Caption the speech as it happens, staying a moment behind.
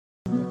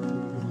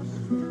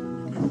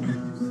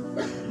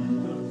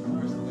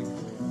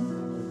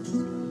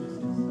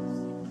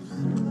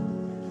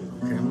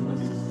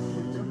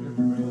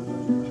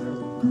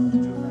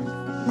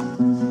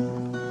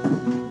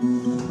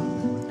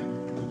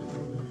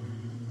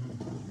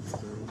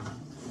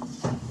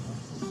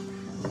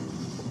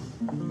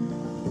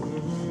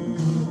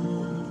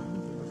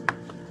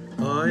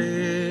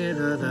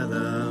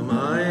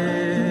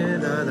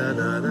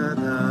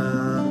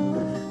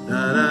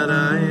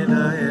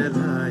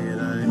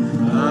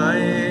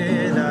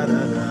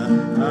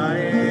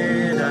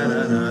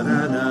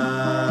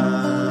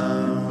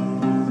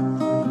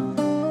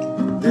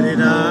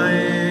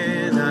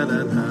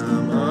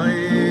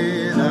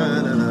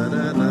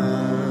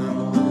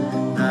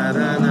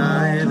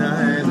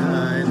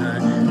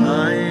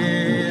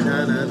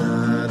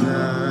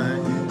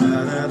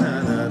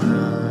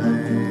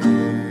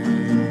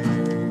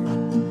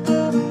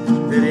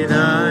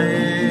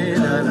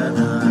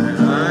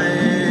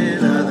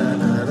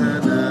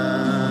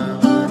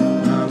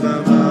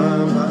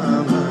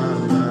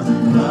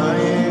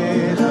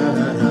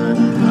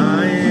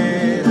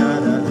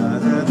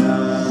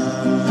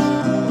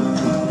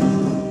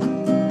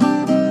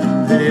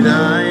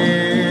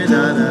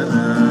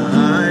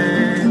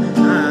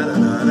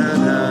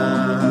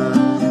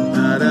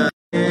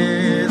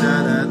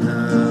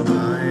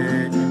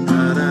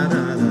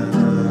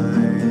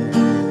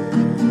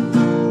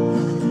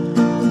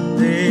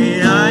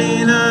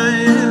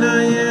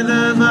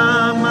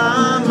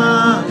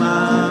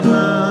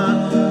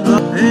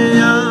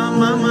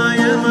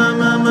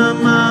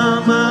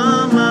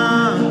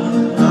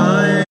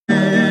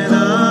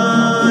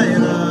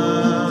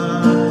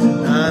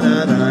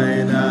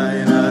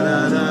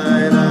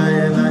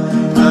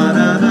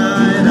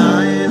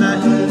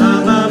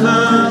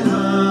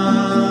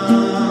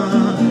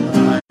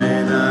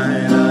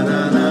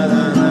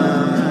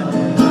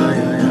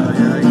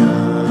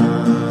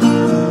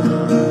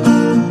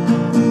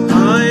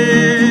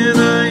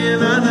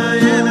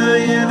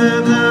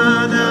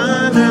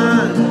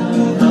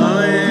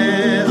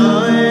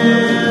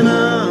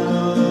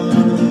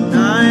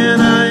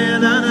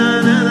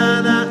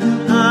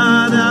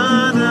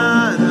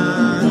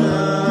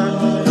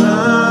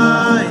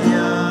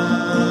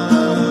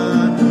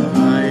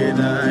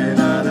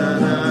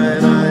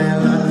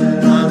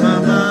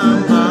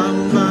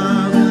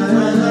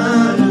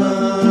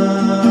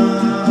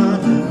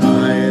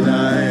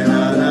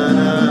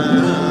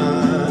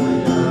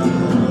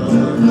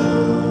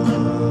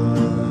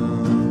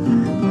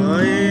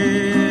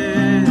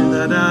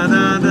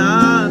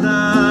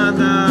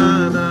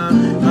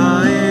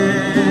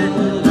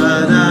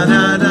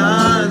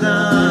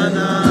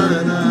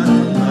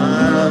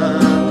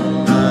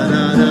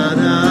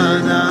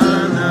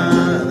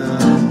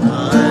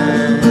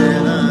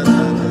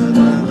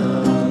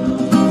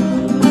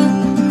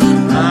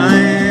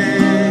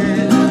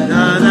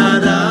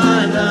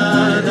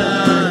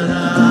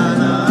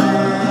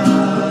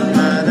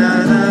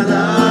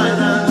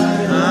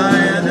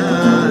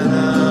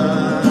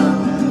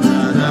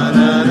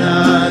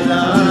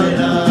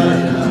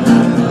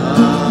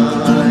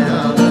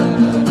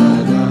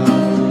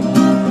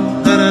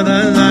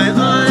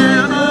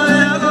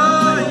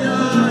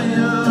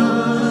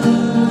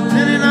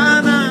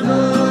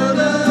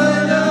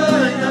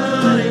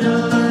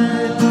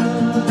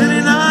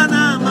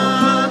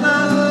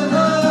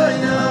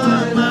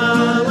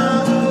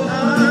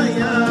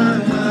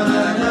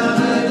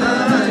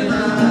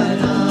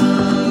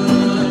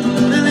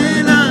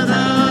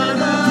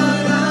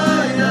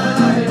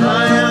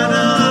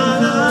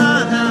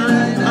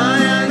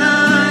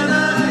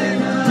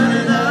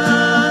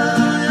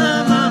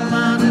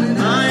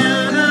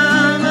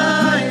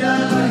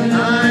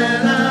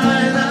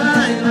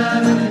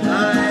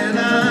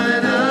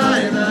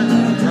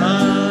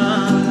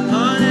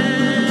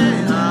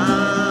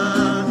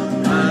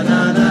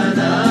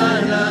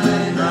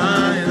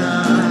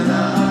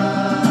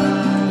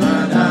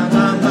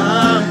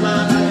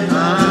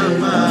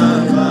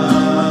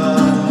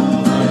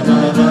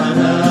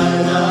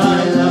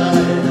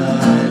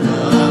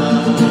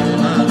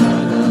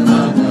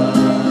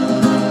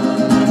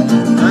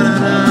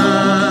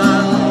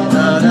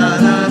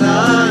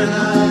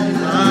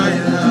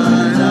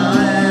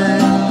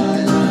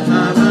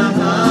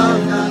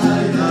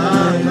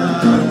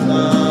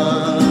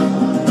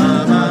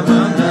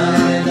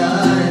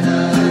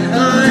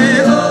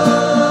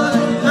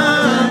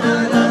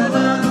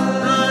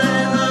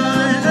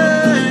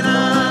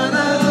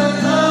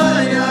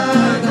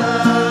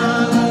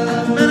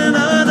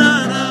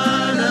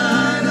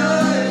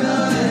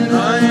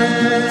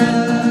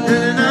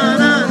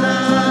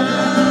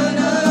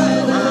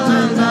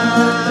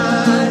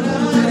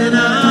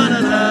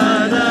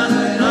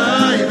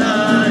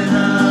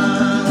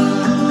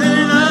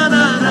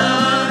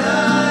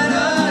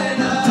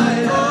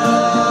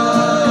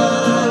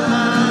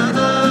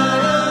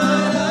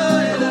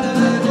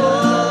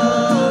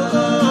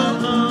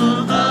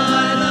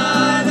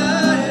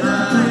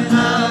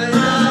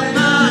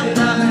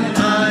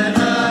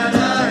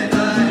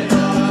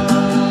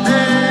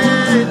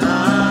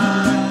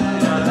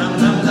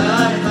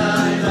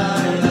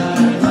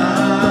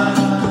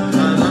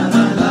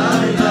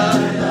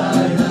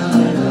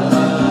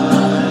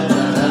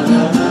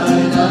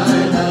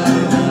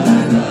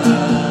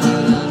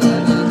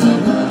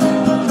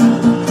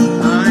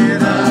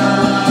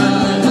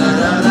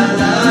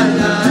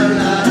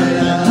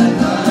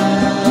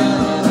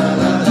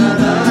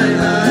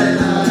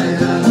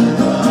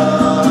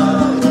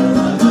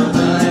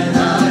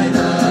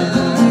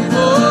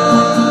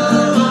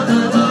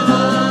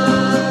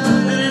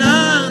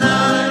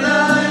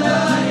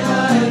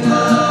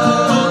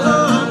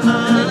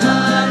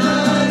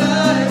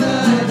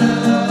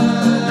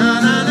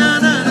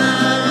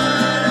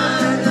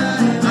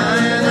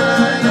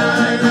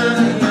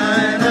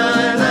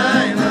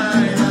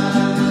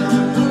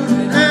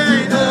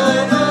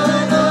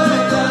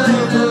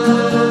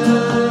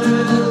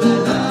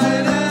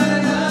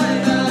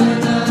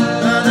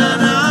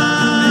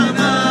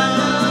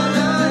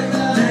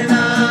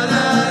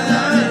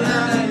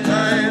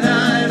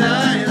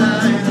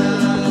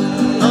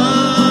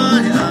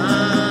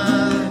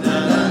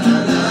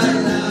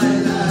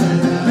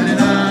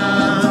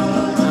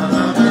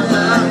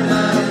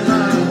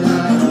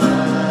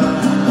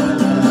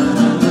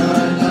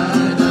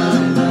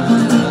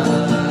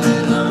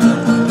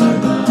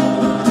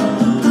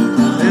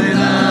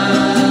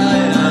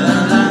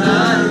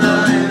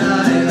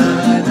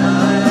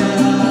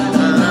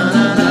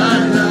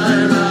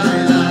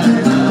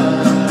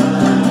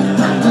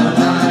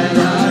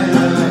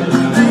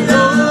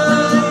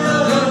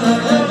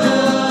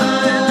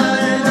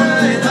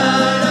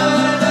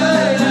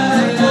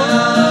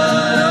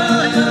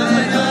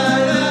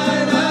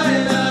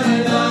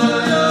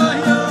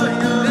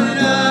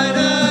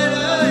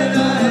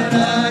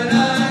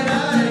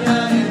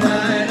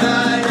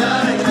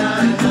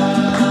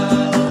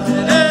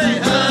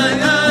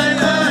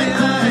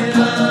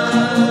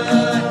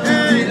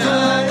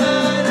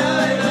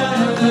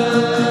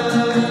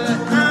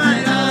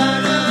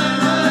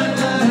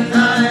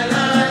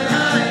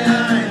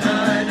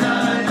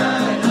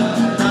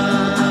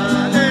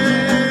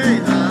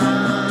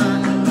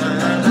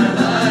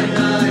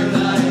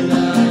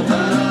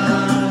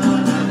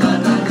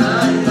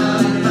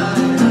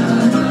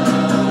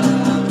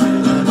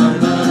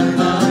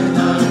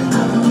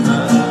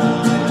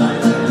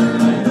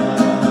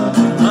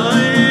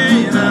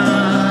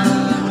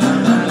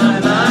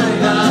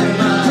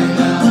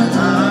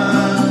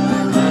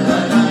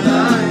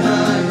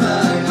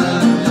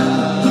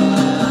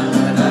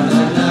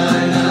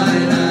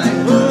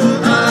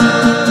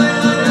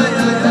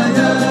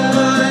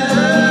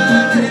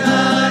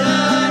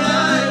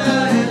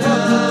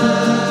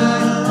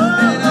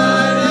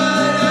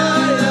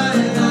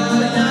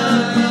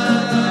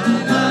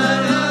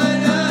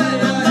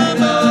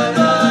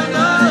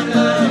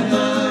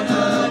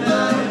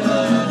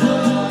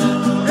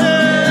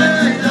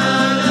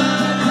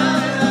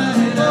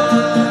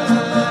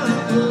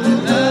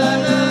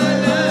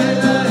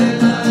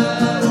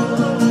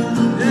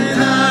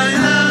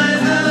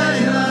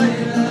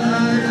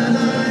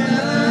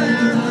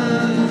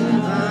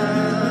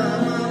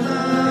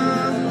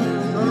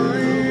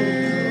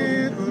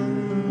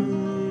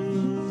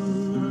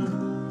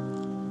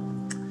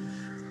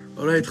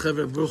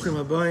Chevra, Bruchim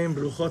Habayim,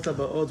 Bruchot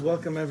Habaot.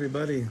 Welcome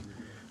everybody.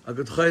 A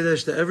good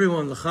Chodesh to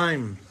everyone.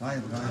 L'chaim.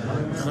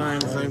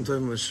 L'chaim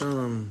Tov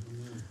L'Shalom.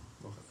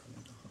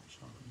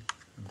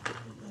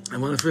 I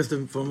want to first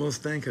and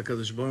foremost thank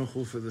HaKadosh Baruch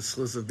Hu for the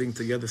schus of being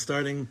together,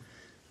 starting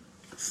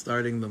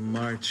the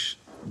march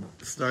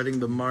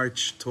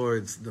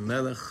towards the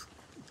Melech,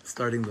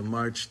 starting the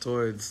march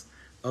towards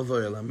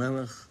Avo El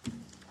HaMelech.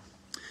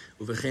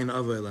 Uvechein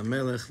Avo El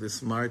HaMelech.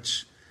 This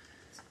march,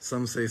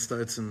 some say,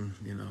 starts in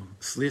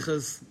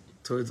Slichas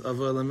towards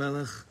Avo El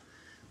HaMelech.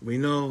 We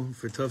know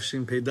for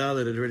Tavshin Pei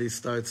Dalet it already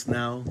starts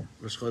now.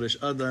 Rosh Chodesh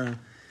Adar,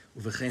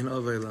 Uvechein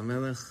Avo El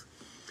HaMelech.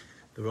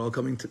 We're all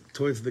coming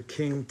towards the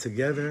King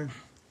together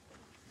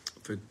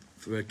for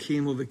a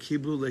Kimu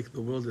v'Kiblu like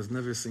the world has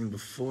never seen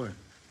before,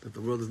 that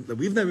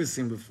we've never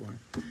seen before.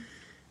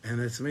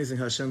 And it's amazing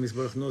how Hashem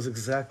Yisborach knows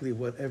exactly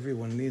what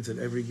everyone needs at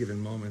every given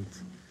moment.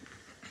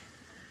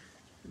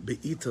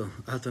 Be'ito,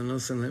 ata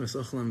nosen le'emes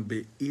ochlam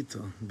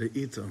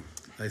be'ito.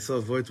 I saw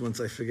a voice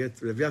once, I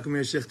forget, Rav Yaakov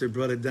Meir Shechter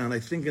brought it down. I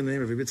think in the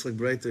name of Rabbi Yitzchak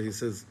Breiter, he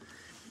says,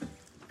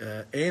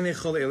 Ein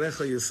echol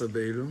elecha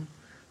yisabeiru.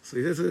 So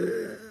he says,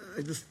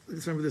 I just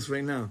remember this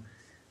right now.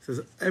 He says,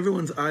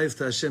 everyone's eyes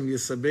to Hashem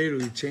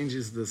yisaberu. He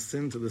changes the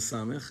sin to the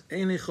samech.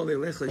 Ein echol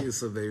elecha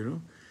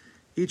yisaberu.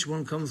 Each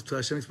one comes to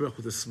Hashem Yisborach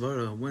with a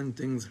svara,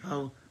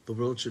 how the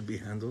world should be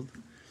handled.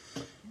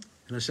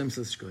 And Hashem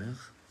says, Shkoyach,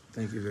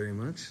 thank you very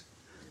much.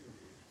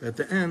 At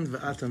the end,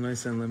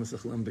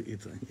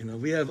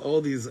 we have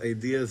all these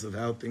ideas of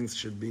how things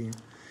should be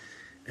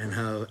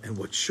and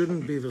what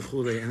shouldn't be. And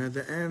at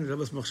the end, at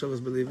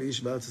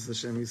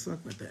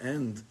the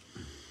end,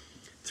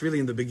 it's really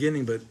in the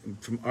beginning, but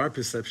from our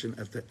perception,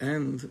 at the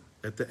end,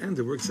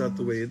 it works out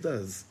the way it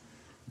does.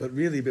 But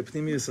really,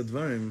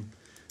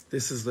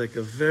 this is like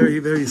a very,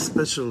 very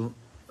special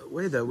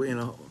way that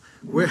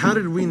how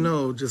did we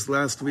know just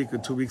last week or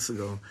 2 weeks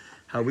ago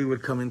how we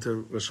would come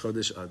into Rosh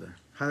Chodesh Adar?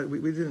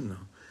 We didn't know.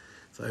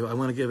 So I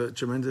want to give a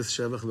tremendous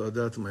Shavach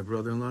V'Odah to my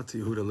brother-in-law, to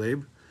Yehuda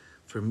Leib,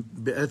 for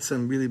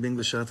Be'etzem really being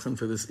the Shatchan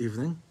for this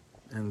evening.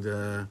 And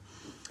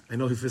I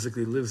know he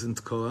physically lives in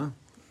Tkoa.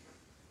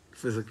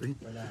 Physically.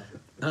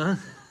 I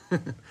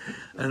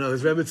know,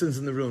 his Rebbitzins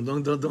in the room.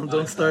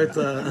 Don't start.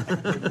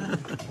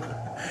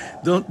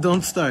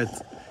 Don't start.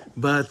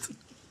 But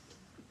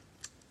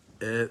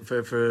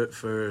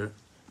for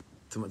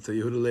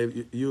Yehuda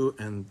Leib, you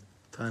and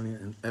Tanya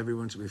and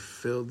everyone should be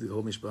filled, the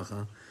whole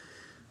mishpacha,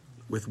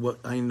 with what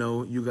I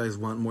know you guys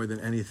want more than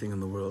anything in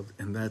the world,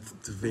 and that's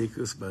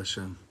Dveikus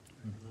B'Hashem.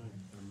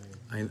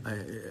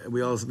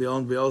 We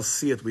all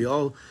see it. We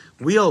all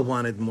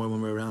want it more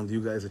when we're around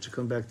you guys. It should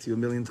come back to you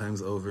 1,000,000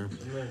 times over.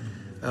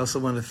 I also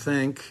want to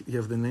thank, you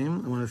have the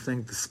name? I want to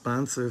thank the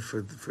sponsor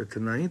for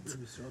tonight,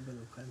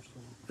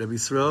 Rabbi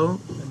Yisrael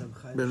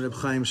ben Reb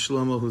Chaim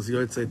Shlomo, whose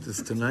yortzeit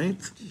is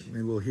tonight.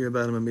 Maybe we'll hear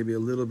about him maybe a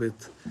little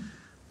bit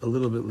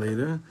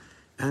later.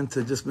 And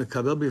to just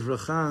mekabel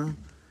bivracha,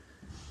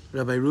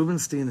 Rabbi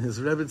Rubenstein, his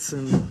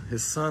Rebbitzin,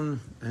 his son.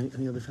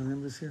 Any other family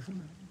members here from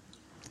that?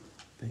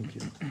 Thank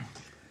you.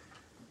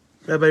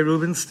 Rabbi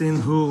Rubenstein,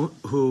 who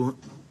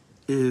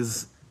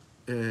is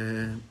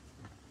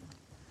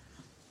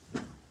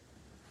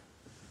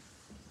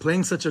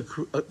playing such a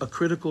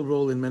critical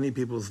role in many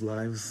people's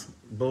lives,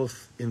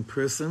 both in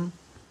person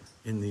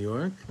in New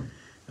York,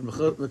 and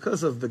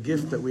because of the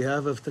gift that we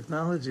have of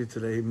technology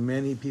today,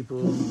 many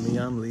people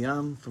miyam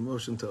liyam, from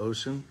ocean to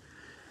ocean,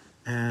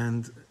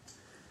 and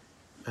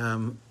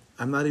I'm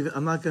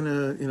not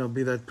gonna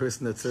be that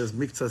person that says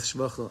miktsas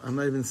shvachel. I'm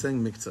not even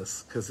saying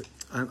miktsas because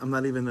I'm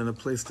not even in a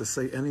place to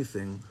say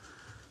anything.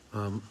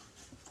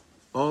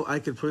 All I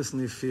could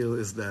personally feel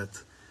is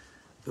that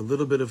the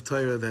little bit of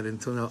Torah that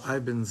until now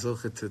I've been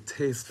zochet to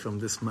taste from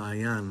this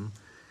ma'ayan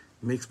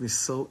makes me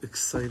so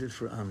excited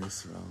for Am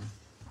Yisrael.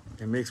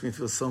 It makes me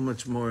feel so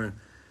much more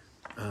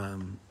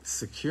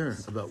secure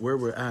about where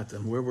we're at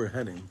and where we're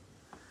heading.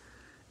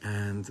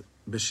 And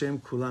B'Shem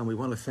Kulam, we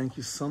want to thank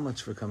you so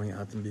much for coming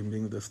out and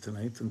being with us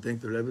tonight, and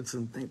thank the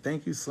Rebbetzin, and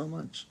thank you so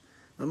much.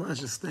 Mamash,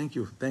 just thank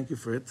you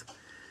for it,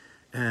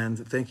 and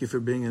thank you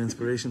for being an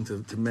inspiration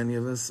to many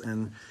of us.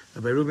 And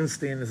Rabbi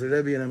Rubenstein is a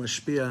Rebbe and a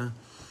Mashpia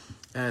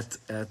at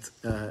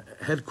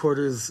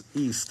headquarters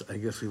East, I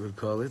guess we would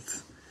call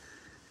it,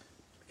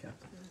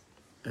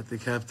 at the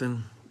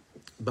Captain,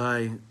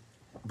 by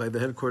the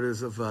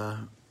headquarters of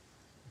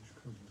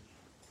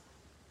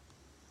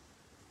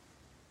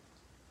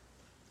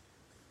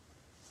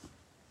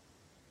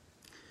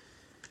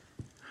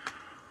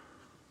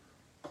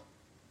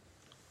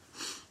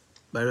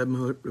by Rabbi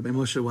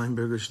Moshe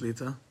Weinberger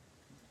Shlita.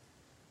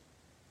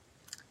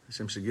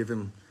 Hashem should give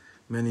him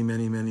many,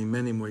 many, many,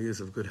 many more years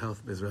of good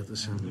health, Bezrat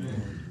Hashem,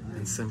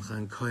 and Simcha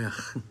and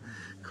Koyach,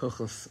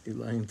 Kochos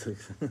Ilayin,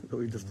 that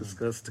we just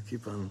discussed, to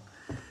keep on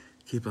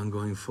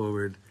going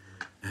forward.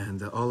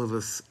 And all of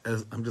us,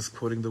 as I'm just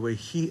quoting the way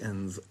he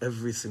ends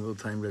every single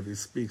time Rebbe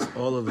speaks,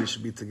 all of us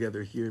should be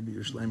together here,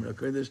 B'Yerushalayim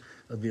HaKodesh,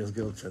 I'll be as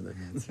Gil Tzedek.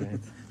 That's right.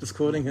 Just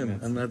quoting him.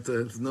 I'm not,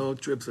 there's no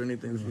trips or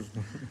anything.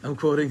 I'm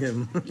quoting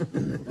him.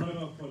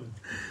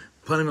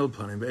 Panim el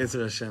Panim,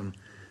 Be'ezer Hashem.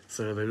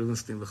 So Rav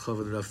Rubenstein,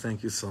 L'chavod Rav,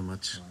 thank you so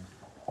much.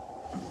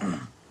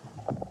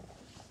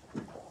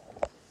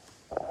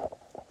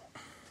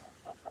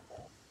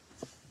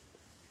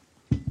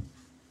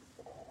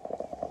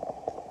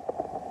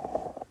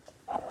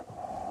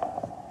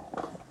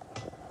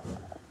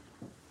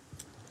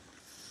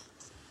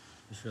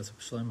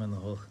 Shalom and the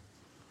whole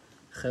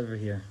chaver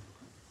here.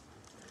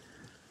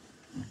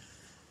 You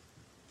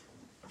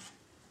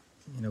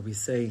know, we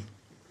say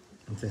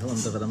in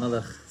Tehillim David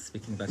HaMelech,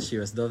 speaking about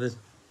Shiras David,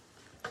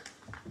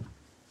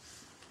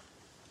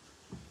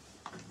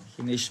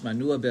 Hinesh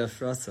manua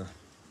be'afrasa,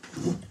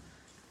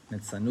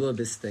 metzanua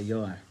b'stei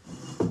yoar.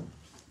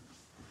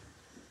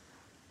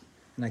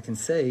 And I can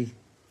say,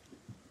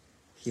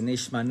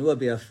 Hinesh manua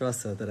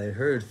be'afrasa, that I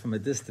heard from a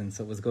distance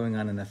what was going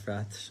on in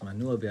Efrat,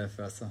 Shmanua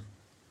be'afrasa.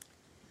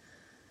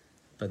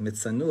 But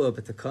mitzanua,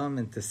 but to come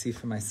and to see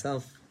for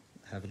myself,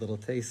 have a little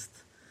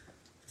taste,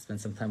 to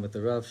spend some time with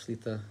the Rav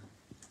Shlita,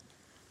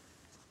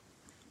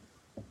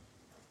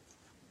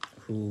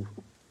 who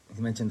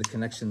he mentioned the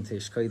connection to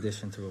Ish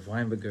Kodesh and to Rav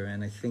Weinberger,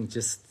 and I think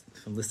just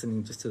from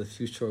listening just to the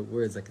few short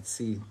words, I could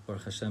see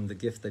Baruch Hashem the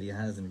gift that he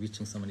has in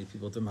reaching so many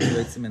people.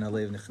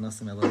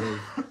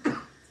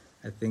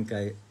 I think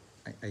I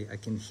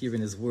can hear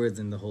in his words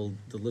in the whole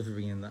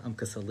delivery and the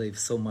Amkas Halev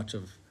so much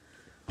of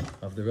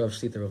the Rav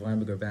Shlita, Rav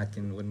Weinberger back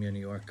in Woodmere, New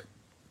York.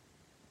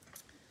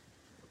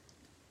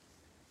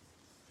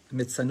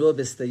 Mitzanua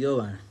b'stei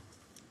yoar.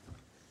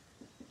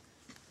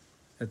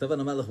 David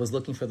HaMelech was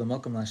looking for the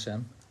Mokum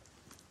L'Hashem.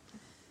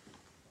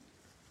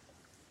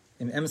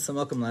 In Emsa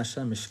Mokum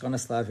L'Hashem,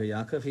 Mishkanas L'Avir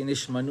Yaakov,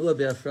 Yinish manua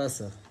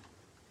be'afrasa.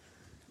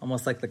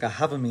 Almost like a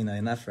Havamina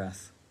in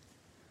Ephras.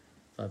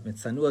 But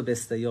Mitzanua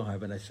b'stei yoar,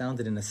 but I found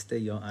it in a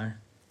stei yoar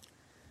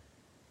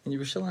in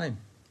Yerushalayim.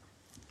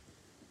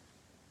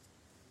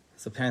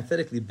 So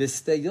parenthetically,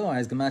 Bistei Yoar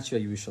is Gematria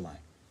Yerushalayim.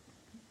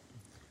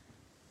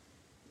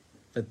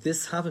 But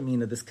this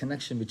Havamina, this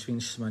connection between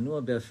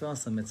Shmanua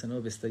Be'afrasa and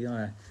Metzanua Bistei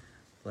Yoar,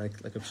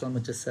 like Rav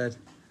Shlomo just said,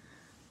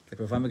 like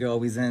Rav Weinberger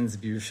always ends,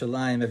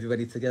 Yerushalayim,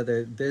 everybody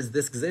together. There's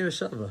this Gzeira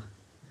Shava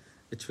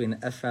between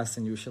Ephras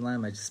and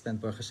Yerushalayim. I just spent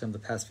Baruch Hashem the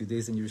past few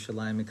days in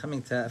Yerushalayim, and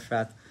coming to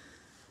Efrat,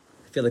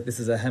 I feel like this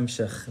is a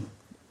Hemshech.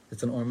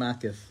 It's an Or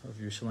Makif of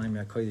Yerushalayim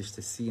HaKodesh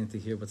to see and to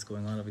hear what's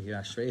going on over here.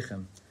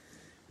 Ashreichem.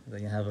 That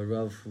you have a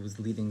Rav who's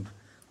leading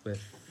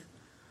with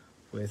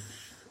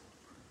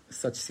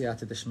such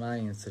siyata d'shmai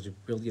and such a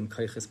brilliant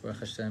kaiches Baruch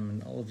Hashem,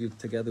 and all of you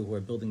together who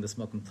are building this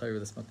Makom Torah,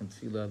 this Makom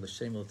Tefillah,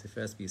 l'shem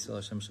l'tifres b'Yisrael,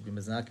 Hashem should be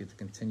mezaki to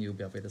continue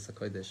b'avodas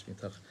hakodesh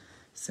mitach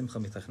simcha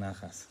mitach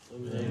nachas.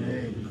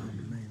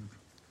 Amen.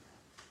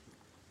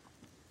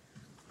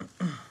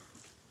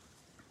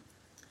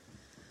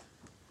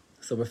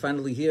 So we're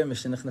finally here.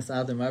 Mishnechnas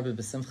Adar Marbe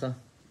b'simcha.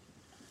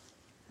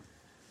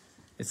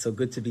 It's so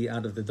good to be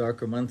out of the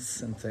darker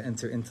months and to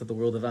enter into the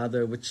world of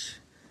Adar, which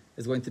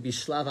is going to be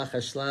shlav achar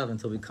shlav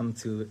until we come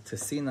to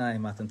Sinai,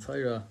 Matan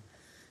Torah,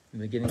 in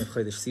the beginning of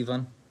Chodesh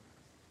Sivan.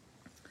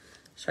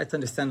 Try to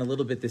understand a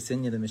little bit this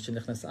inyan, the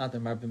Mishenichnas Adar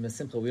Marbim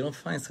B'Simcha. We don't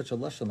find such a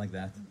lashon like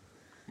that.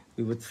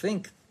 We would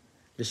think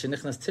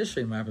Mishenichnas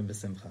Tishrei Marbim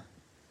B'Simcha.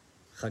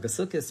 Chag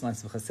HaSukkos, Man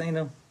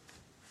Simchaseinu.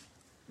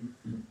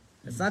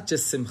 It's not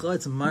just Simcha,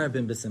 it's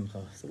Marbim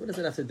B'Simcha. So what does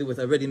it have to do with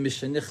already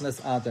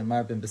Mishenichnas Adar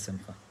Marbim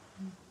B'Simcha?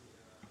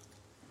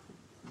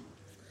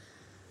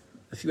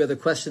 A few other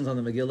questions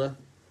on the Megillah,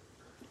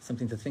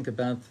 something to think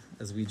about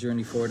as we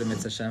journey forward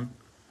amidst Hashem.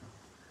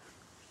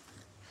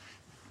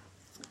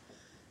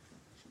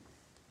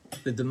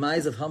 The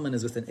demise of Haman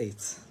is with an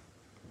eitz.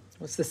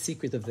 What's the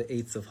secret of the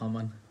eitz of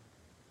Haman?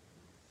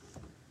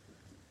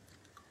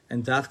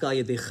 And Dafka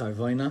Yedei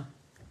Charvoina.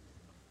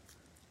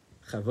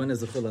 Charvoina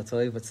Zechul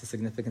HaToiv. What's the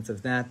significance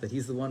of that? That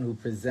he's the one who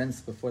presents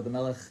before the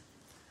Melech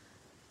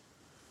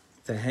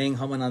to hang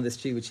Haman on this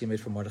tree which he made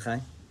for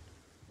Mordechai.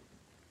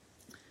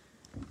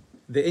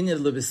 The inyan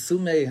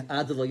lebesumei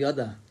ad lo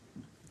yada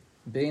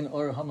bein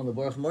or Haman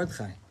leborach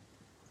Mordechai.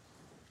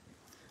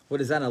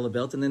 What is that all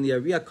about? And then the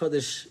Ariyah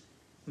Kodesh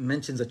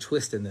mentions a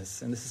twist in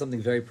this, and this is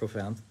something very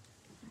profound.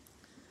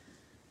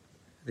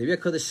 The Ariyah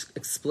Kodesh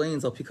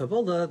explains al pi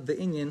Kabbalah the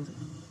inyan,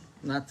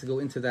 not to go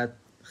into that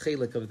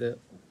chelik of the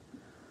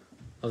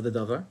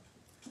davar,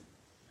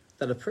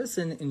 that a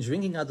person in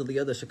drinking ad lo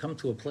yada should come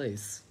to a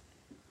place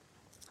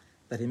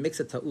that he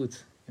makes a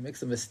ta'ut, he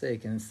makes a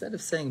mistake, and instead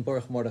of saying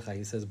Baruch Mordechai,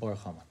 he says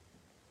Baruch Haman.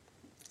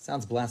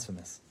 Sounds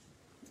blasphemous.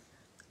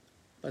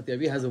 But the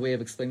Ari has a way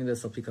of explaining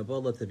this, al pi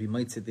Kabbalah, to be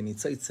maitzid the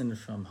nitzaitzin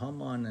from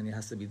Haman, and it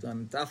has to be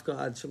done dafka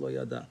ad shelo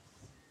yada.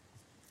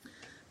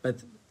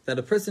 But that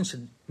a person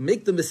should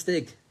make the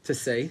mistake to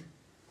say,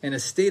 in a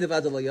state of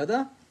ad lo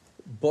yada,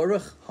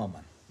 Baruch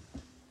Haman.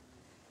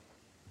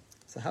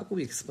 So how can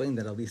we explain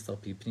that, at least al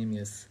pi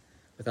pnimius,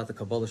 without the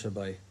Kabbalah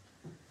shabai?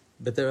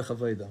 B'derech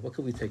avoda. What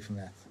can we take from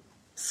that?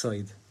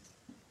 Soid.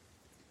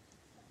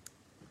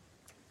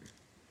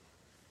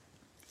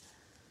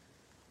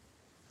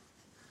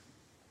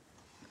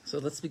 So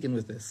let's begin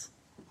with this.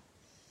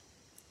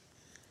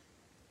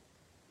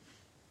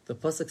 The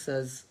pasuk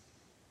says,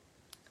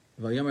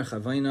 "Vayomer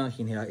Chavayna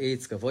hinei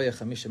ha'etz gavoya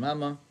 50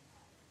 amma,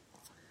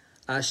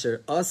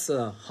 Asher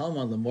asa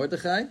Haman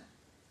leMordechai,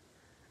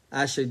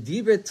 Asher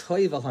diber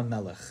toiv al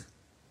hamelech.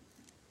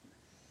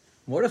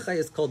 Mordechai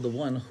is called the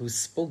one who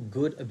spoke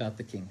good about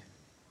the king.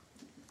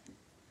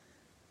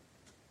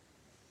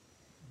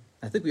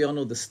 I think we all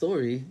know the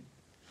story.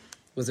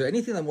 Was there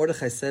anything that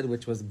Mordechai said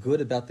which was good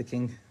about the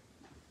king?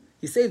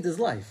 He saved his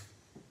life.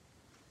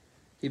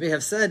 He may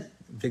have said,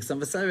 Big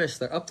Samvasaresh,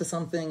 they're up to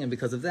something, and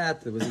because of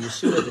that, there was a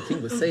Yeshua, the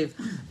king was saved.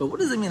 But what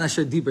does it mean,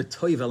 Asher diber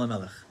toiv al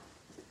hamelech?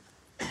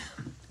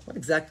 What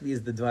exactly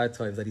is the dvar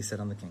toiv that he said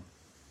on the king?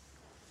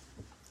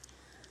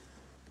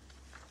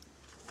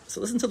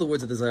 So listen to the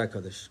words of the Zohar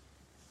Kodesh.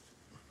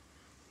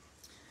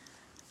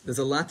 There's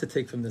a lot to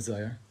take from the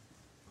Zohar.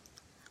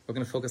 We're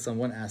going to focus on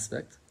one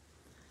aspect.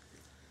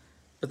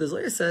 But the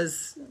Zohar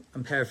says,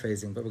 I'm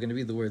paraphrasing, but we're going to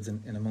read the words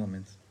in a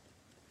moment.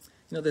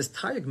 You know, there's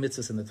Taryag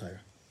mitzvahs in the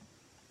Torah.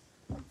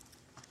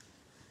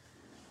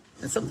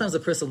 And sometimes a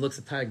person looks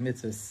at Taryag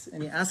mitzvahs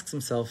and he asks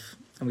himself,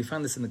 and we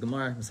find this in the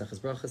Gemara, Maseches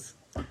Brachos,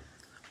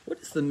 what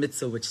is the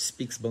mitzvah which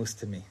speaks most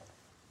to me?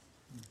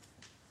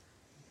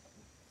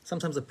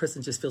 Sometimes a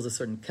person just feels a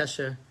certain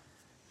kesher,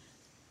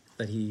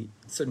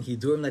 certain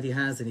hidurim that he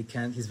has, and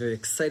he's very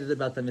excited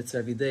about that mitzvah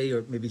every day,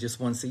 or maybe just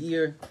once a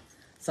year.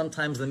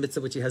 Sometimes the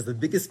mitzvah which he has the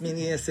biggest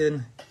minias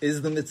in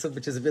is the mitzvah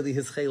which is really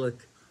his chalik.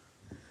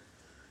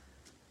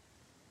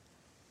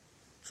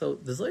 So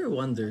the Zohar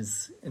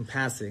wonders, in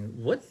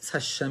passing, what is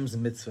Hashem's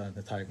mitzvah in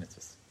the Taryag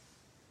mitzvahs?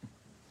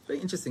 Very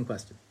interesting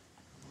question.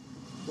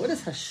 What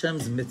is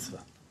Hashem's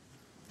mitzvah?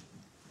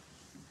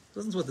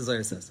 Listen to what the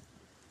Zohar says.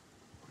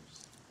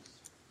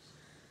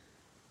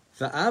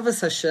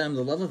 Va'avas Hashem,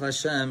 the love of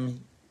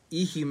Hashem,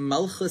 ihi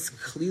malchus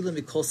klila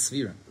mikol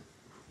svira.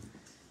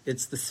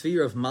 It's the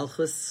sphere of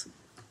malchus,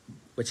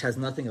 which has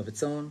nothing of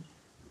its own,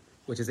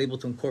 which is able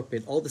to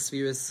incorporate all the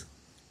spheres.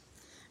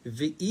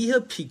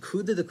 V'iha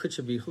pikuda the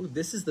kuchabihu.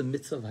 This is the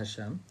mitzvah of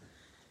Hashem.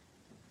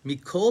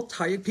 Mikol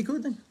taryag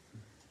pikudin.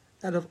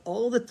 Out of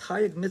all the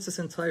taryag mitzvahs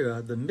in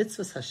Torah, the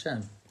mitzvahs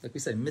Hashem, like we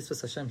say,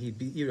 mitzvahs Hashem, he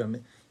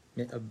bi'ira,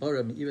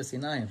 bara, mi'ira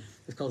sinayim.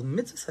 It's called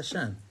mitzvahs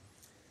Hashem.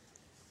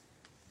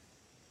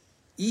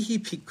 Ihi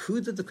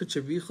pikuda the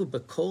kuchabihu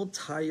bakol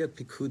taryag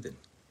pikudin.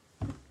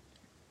 And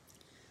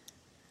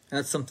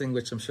that's something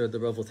which I'm sure the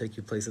Rav will take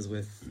you places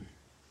with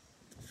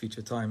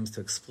future times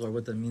to explore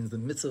what that means. The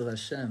mitzvah of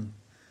Hashem,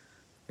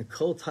 the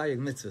kol taryag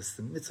mitzvahs,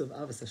 the mitzvah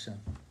of avos Hashem.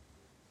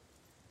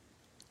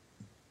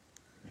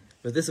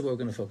 But this is what we're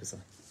going to focus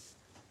on.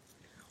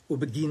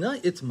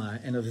 Ubegina itmar,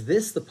 and of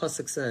this the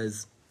pasuk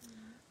says,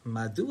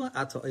 Madua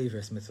ato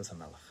oivers mitzvahs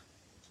hamelech.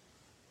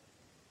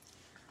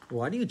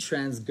 Why do you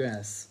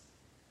transgress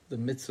the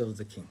mitzvah of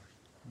the king?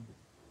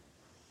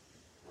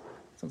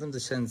 Sometimes it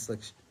sends like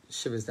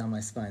shivers down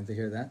my spine to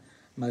hear that.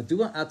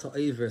 Madua ato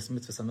oivers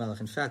mitzvahs hamelech.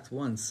 In fact,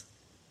 once,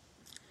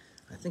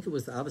 I think it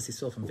was the Abbas he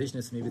saw from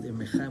Vishnus, maybe the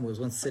Mechem was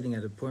once sitting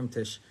at a Purim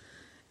Tish,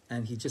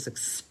 and he just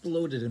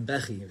exploded in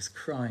Bechi. He was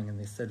crying, and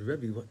they said,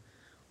 Rebbe,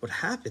 what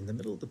happened in the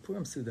middle of the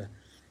Purim Suda?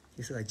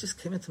 He said, I just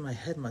came into my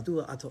head,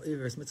 Madua ato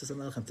oivers mitzvahs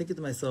hamelech. I'm thinking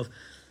to myself,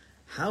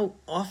 how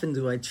often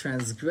do I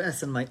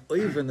transgress in my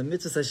oiver in the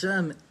mitzvahs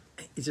Hashem?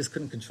 He just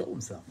couldn't control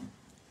himself.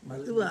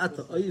 Madua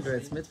ato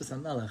oivers mitzvahs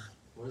hamelech.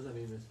 What does that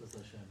mean, mitzvahs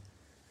Hashem?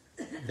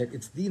 That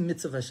it's the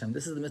mitzvah of Hashem.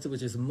 This is the mitzvah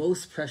which is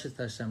most precious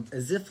to Hashem,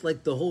 as if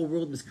like the whole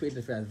world was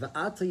created for that.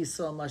 Va'ata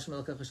yisrael ma'ashem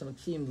elokach Hashem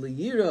akim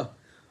liyira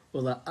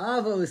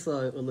ula'ava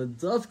yisrael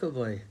ula'davka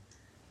boy.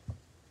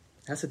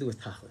 It has to do with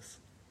tachlis.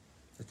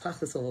 The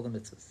tachlis of all the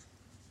mitzvahs.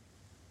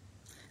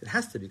 It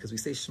has to be, because we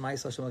say Shema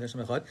Yisrael Hashem Elokach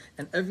Hashem Echad,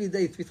 and every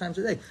day, 3 times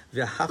a day.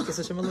 V'ahavtas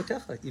Hashem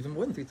Elokecha, even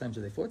more than 3 times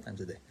a day, 4 times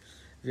a day.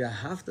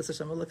 V'ahavtas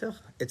Hashem Elokecha.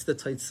 It's the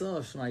taitzah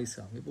of Shema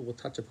Yisrael. Maybe we'll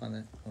touch upon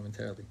that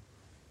momentarily.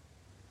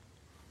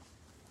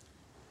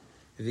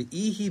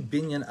 V'ihi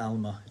binyan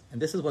alma, and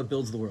this is what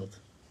builds the world.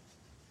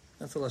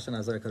 That's the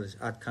lashon Zohar Kodesh.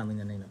 Ad kan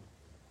linyanenu.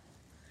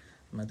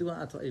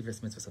 Madua ato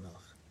oivers mitzvahs hamelech.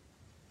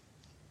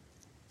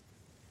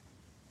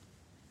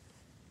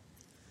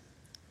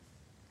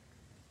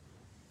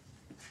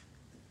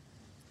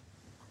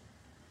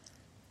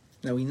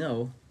 Now we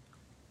know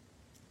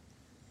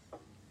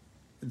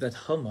that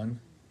Haman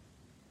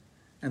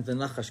and the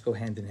Nachash go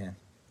hand in hand.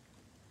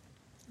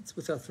 It's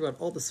throughout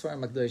all the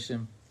Sfarim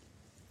Makdoshim.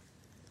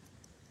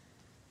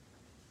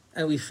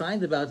 And we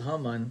find about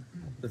Haman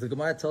that the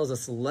Gemara tells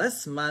us,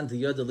 "Less man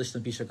the yoda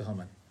lishna bisha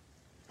Haman."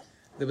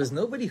 There was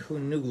nobody who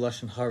knew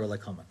lashon hara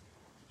like Haman,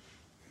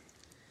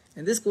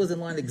 and this goes in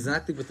line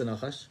exactly with the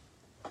Nachash,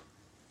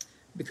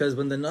 because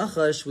when the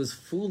Nachash was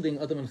fooling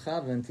Adam and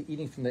Chava into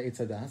eating from the Eitz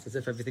Hadas, as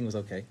if everything was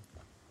okay,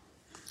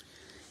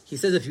 he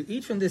says, "If you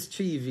eat from this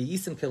tree,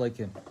 v'yisim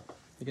kelakim,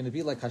 you're going to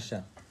be like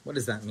Hashem." What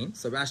does that mean?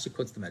 So Rashi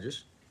quotes the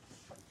Medrash.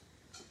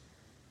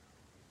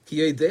 Ki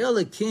yodei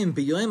alekim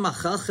b'yoyim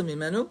machalchem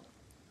imenu.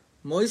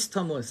 Moist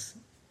tamus.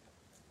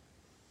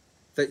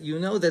 That you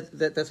know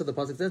that's what the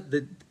pasuk says.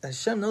 That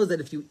Hashem knows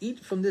that if you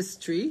eat from this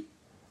tree,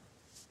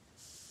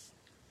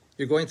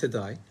 you're going to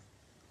die.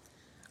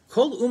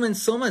 Kol umen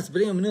somas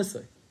b'rei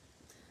u'menusay.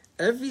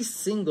 Every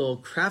single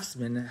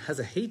craftsman has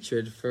a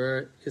hatred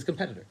for his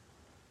competitor.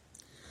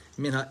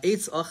 Min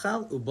ha'etz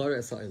achal ubara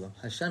es ha'olam.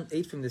 Hashem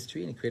ate from this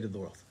tree and He created the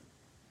world.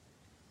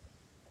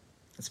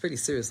 That's pretty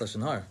serious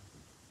Lashon Hara.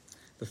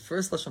 The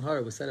first Lashon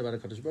Hara was said about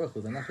HaKadosh Baruch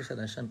Hu. The Nachash said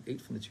Hashem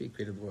ate from the tree and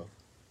created the world.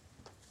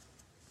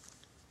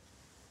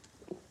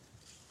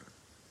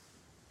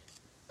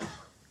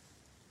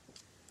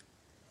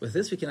 With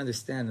this, we can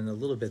understand in a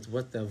little bit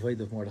what the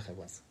avodah of Mordechai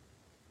was.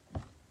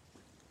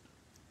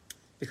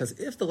 Because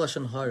if the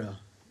Lashon Hara,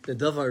 the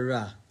Davar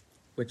Ra,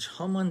 which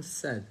Haman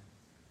said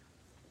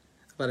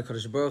about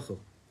HaKadosh Baruch Hu,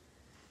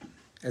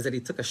 is that he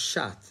took a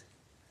shot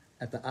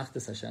at the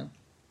Achdus Hashem,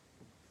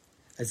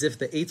 as if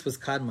the eitz was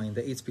Kadmon,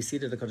 the eitz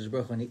preceded HaKadosh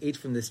Baruch Hu, and he ate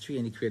from this tree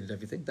and he created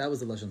everything. That was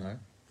the Lashon Hara.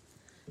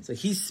 So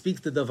he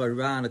speaks the Davar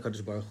Ra on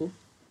HaKadosh Baruch Hu.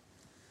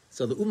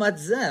 So the Umat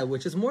Zeh,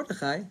 which is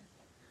Mordechai,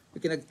 we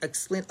can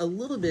explain a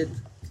little bit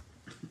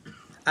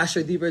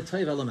Asher Diber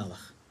Toiv Elo Melech.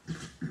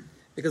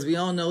 Because we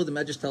all know, the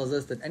Medrash tells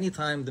us that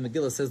anytime the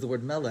Megillah says the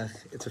word Melech,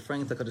 it's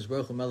referring to HaKadosh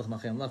Baruch Hu, Melech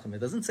Machem Lachem. It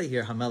doesn't say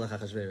here HaMelech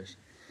HaChashverosh.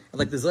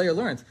 Like the Zohar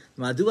learned,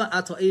 Madua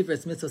Ato Eivrei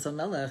Mitzvos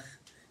HaMelech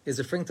is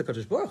referring to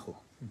HaKadosh Baruch Hu.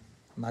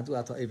 Madua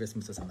Ato Eivrei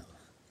Mitzvos HaMelech.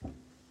 So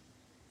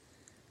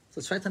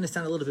let's try to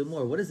understand a little bit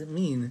more. What does it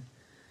mean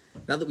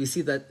now that we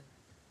see that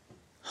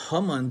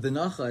Haman, the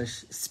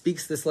Nachash,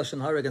 speaks this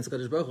Lashon Hara against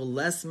HaKadosh Baruch Hu,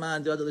 Less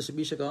man du'ad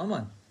l'shabisha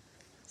Haman.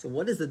 So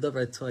what is the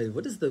Davar Toiv?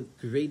 What is the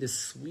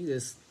greatest,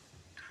 sweetest,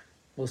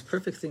 most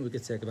perfect thing we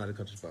could say about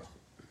HaKadosh Baruch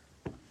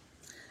Hu?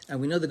 And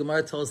we know the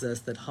Gemara tells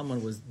us that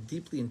Haman was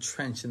deeply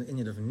entrenched in the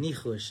Inyan of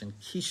Nichush and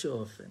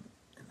Kishov, and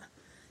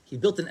he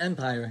built an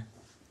empire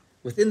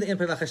within the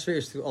empire of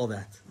Achashverosh through all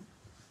that.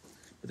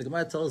 But the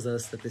Gemara tells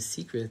us that the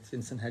secret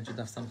in Sanhedrin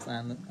Daf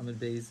Samchan Amud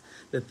Beis,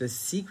 that the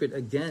secret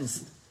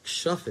against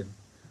Kshafim,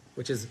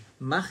 which is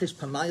Machish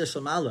Pamaya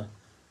Shamala,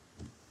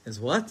 is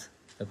what?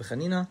 Rabbi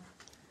Chanina,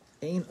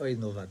 Ein Oid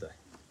Milvado.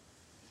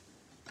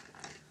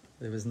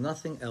 There was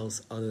nothing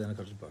else other than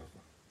HaKadosh Baruch Hu.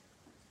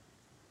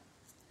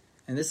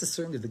 And this is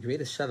certainly the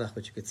greatest shavach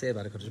that you could say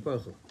about HaKadosh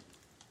Baruch Hu,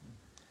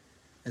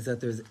 is that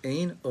there is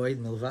Ein Oid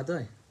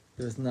Milvado.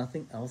 There is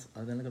nothing else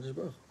other than HaKadosh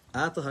Baruch Hu.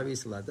 Ato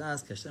haris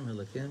ladas kashem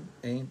helakim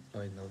ein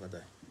oid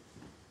milvado.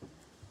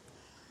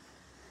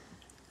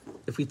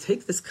 If we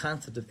take this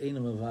concept of ein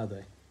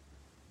milvado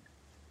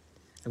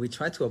and we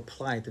try to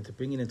apply it and to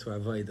bring it into our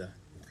avodah,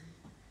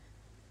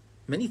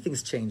 many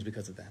things change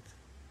because of that.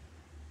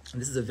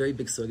 And this is a very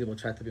big sugya. We'll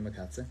try to be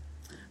makatze.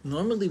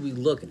 Normally, we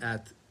look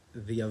at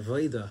the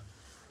avodah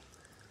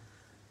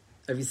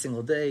every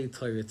single day,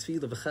 Torah,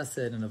 Tefillah,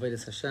 V'chesed, and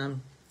avodas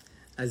Hashem,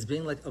 as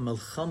being like a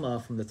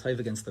malchama from the Taiv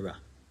against the Ra.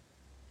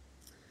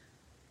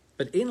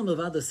 But Ein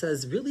Milvado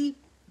says, really,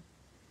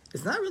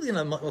 it's not really a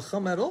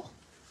malchama at all.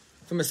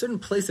 From a certain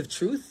place of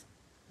truth,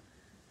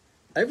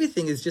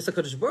 everything is just a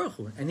HaKadosh Baruch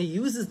Hu. And he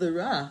uses the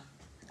Ra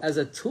as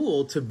a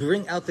tool to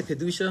bring out the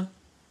Kedusha,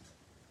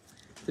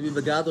 to be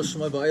Begado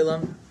Shmoy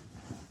Ba'olam.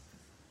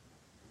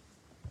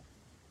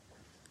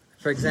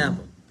 For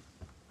example,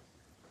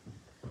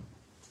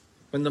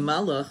 when the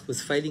Malach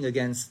was fighting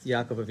against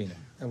Yaakov Avinu,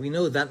 and we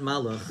know that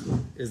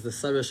Malach is the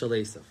Sarah Shal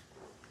Esav.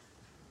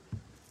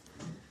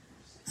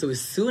 So as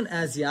soon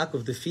as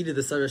Yaakov defeated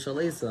the Sarah Shal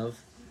Esav,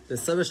 the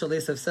Sarah Shal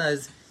Esav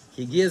says,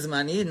 Higi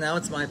Zmani, now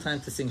it's my time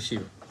to sing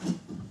Shira.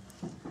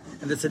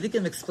 And the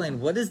Tzaddikim explain,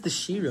 what is the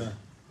Shira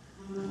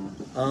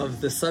of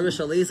the Sarah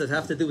Shal Esav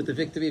have to do with the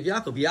victory of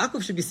Yaakov?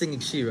 Yaakov should be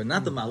singing Shira,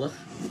 not the Malach.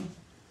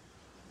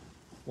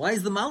 Why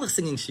is the Malach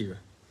singing Shira?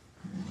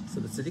 So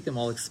the Tzaddikim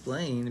all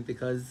explain,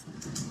 because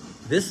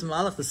this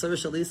Malach, the Sarah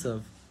Shal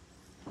Esav,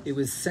 it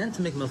was sent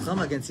to make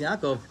Milchama against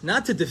Yaakov,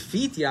 not to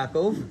defeat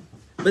Yaakov,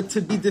 but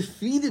to be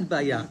defeated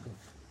by Yaakov.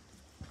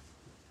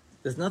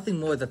 There's nothing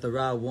more that the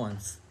Ra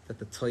wants, that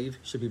the Toiv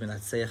should be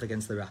Menatseach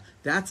against the Ra.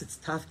 That's its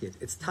tafkid.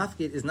 Its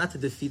tafkid is not to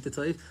defeat the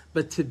Toiv,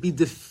 but to be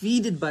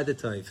defeated by the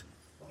Toiv.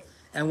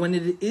 And when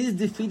it is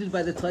defeated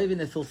by the Toiv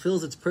and it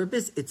fulfills its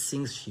purpose, it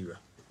sings Shira.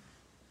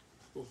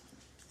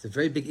 It's a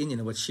very big inyan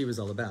of what Shira is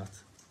all about.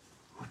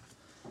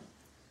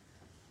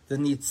 The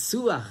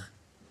Nitzuach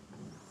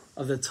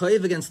of the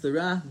Toiv against the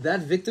Ra,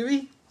 that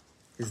victory,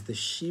 is the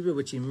Shira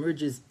which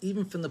emerges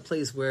even from the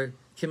place where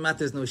Kimat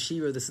there's no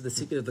Shira. This is the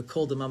secret of the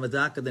Kol de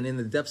Mamadaka. Then in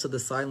the depths of the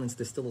silence,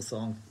 there's still a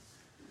song.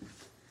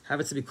 Have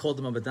it to be Kol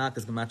de Mamadaka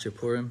is Gematria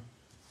Purim.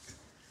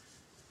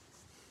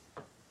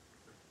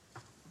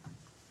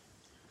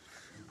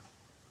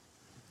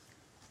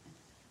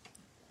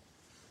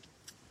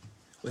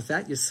 With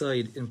that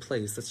Yesod in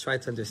place, let's try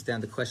to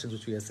understand the questions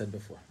which we have said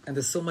before. And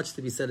there's so much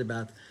to be said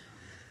about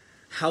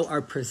how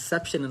our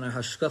perception and our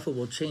hashkafa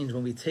will change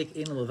when we take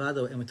Ein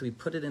Milvado and when we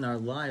put it in our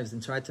lives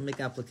and try to make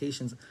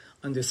applications,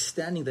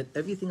 understanding that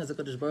everything is a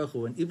HaKadosh Baruch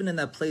Hu, and even in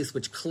that place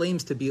which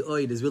claims to be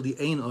Oid is really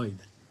Ein Oid.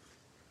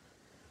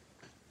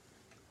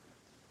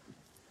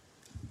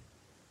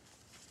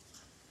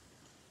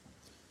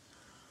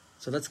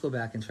 So let's go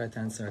back and try to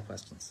answer our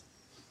questions.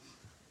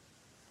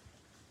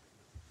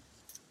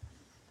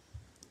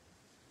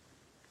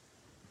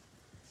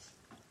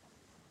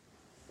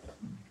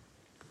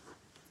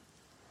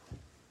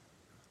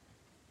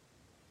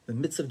 The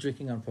mitzvah of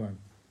drinking on Purim.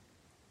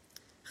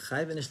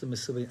 Says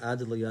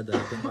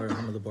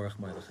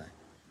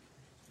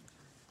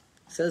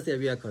the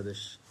Ari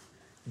HaKadosh,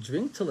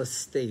 drink till a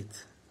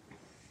state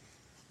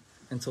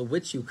until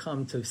which you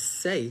come to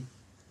say,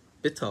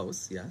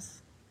 bitos,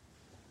 yes,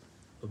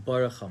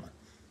 Baruch Haman.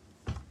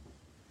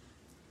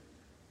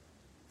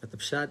 But the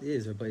pshat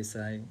is, Rabbi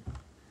Yisai,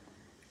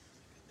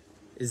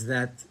 is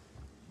that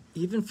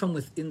even from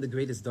within the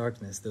greatest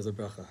darkness, there's a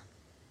bracha.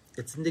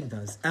 It's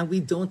nignas, and we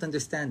don't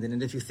understand it.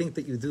 And if you think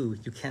that you do,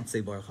 you can't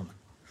say Baruch Haman.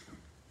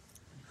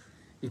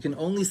 You can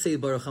only say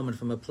Baruch Haman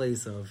from a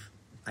place of,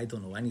 I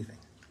don't know anything.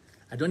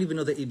 I don't even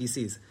know the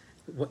ABCs.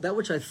 That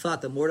which I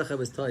thought that Mordechai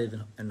was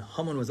Toiv and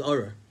Haman was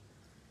Arar,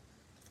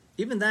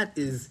 even that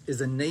is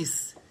a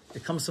nace.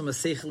 It comes from a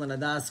seichel and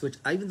adas, which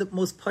even the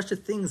most pasha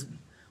things,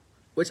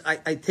 which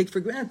I take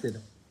for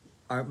granted,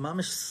 are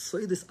mamish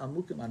soidis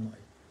amukim anoy.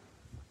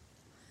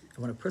 And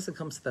when a person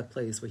comes to that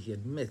place where he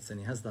admits and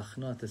he has the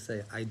achna to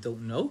say, I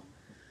don't know,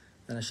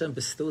 then Hashem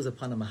bestows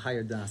upon him a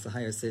higher das, a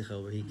higher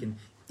seichel, where he can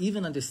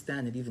even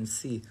understand and even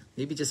see,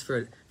 maybe just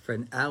for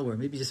an hour,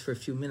 maybe just for a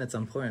few minutes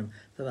on Purim,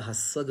 the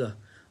hasaga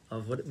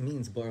of what it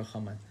means, Baruch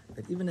Haman.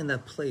 That even in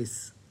that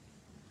place,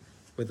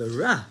 where the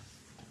Ra,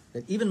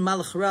 that even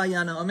Malach Ra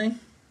Yana Ame,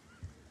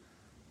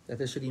 that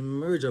there should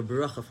emerge a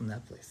bracha from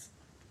that place.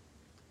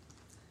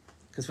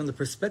 Because from the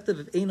perspective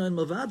of Eino and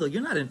Milvado,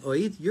 you're not an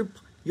Oid,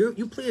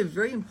 you play a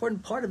very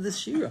important part of this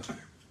Shira.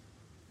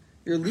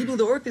 You're leading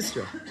the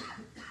orchestra.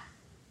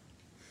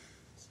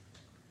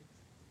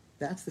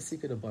 That's the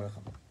secret of Baruch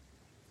Haman.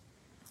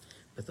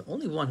 But the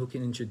only one who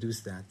can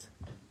introduce that,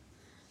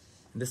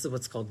 and this is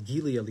what's called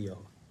Gili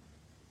Eliyahu.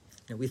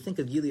 And we think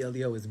of Gili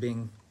Eliyahu as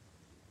being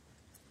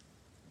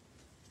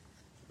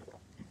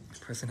a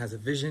person has a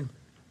vision,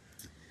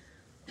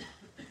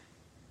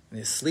 in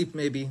his sleep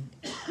maybe,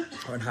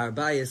 or in Har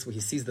Bayis, where he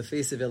sees the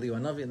face of Eliyahu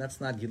Hanavi, and that's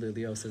not Gili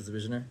Eliyahu, says the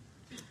visioner.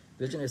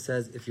 The visioner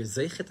says, if you're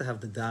zeichet to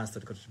have the das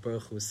that Kodesh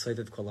Baruch Hu is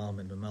Soivet Kol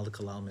Almin, B'Malek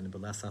Kol Almin, and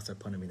B'Las Asar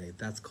Panaminei,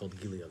 that's called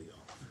Gili Eliyahu.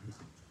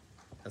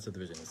 That's what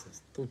the visioner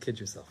says. Don't kid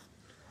yourself.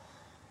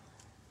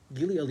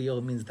 Gili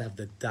Eliyahu means to have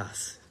the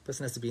das. The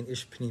person has to be an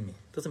ish pnimi.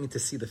 It doesn't mean to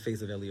see the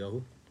face of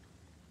Eliyahu.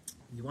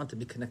 You want to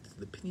be connected to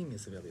the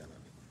pnimis of Eliyahu.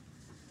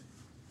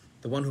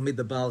 The one who made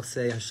the Baal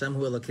say, Hashem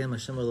hu Elokim,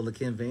 Hashem hu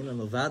Elokim, ve'inu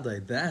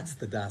Milvado, that's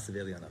the das of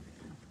Eliyahu.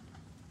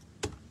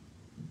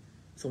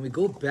 So when we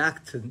go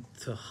back to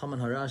Haman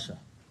Harasha,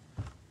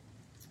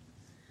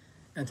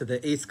 and to the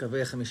Eitz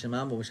Kaveh Chamishim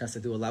Amo, which has to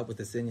do a lot with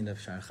this Indian of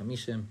Shar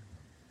Chamishim,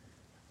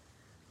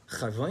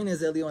 Charvoin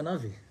is Eliyahu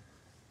Hanavi.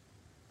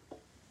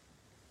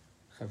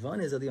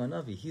 Charvoin is Eliyahu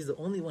Hanavi. He's the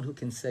only one who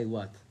can say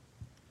what?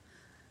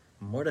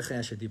 Mordechai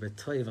asher diber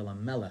toiv al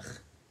melech.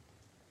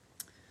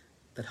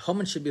 That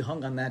Haman should be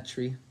hung on that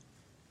tree,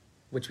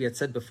 which we had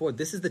said before.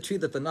 This is the tree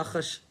that the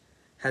Nachash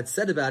had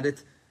said about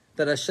it,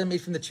 that Hashem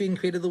made from the tree and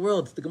created the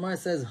world. The Gemara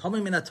says,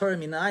 Haman min ha-Torah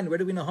min ha'ayin. Where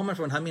do we know Haman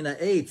from? Hamina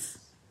eitz.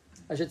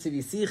 Asher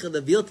tzivisicha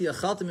levilti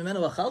achalta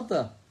mimenu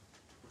achalta.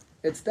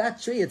 It's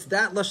that tree. It's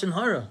that Lashon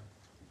Hara.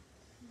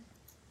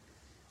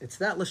 It's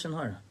that Lashon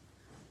Hara.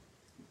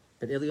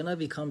 But Eliyahu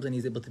Hanavi comes and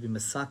he's able to be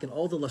Mesak in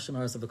all the Lashon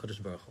Haras of the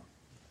Kodesh Baruch Hu.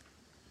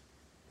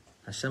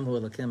 Hashem hu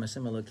Elokim,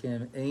 Hashem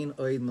Elokim, Ein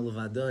Oid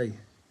Milvadoi.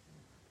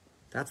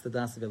 That's the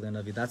Das of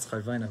Eliyahu Hanavi. That's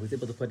Charvaina, who's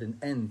able to put an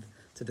end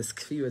to this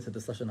kfir, to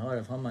this Lashon Hara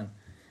of Haman.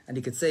 And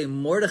he could say,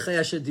 Mordechai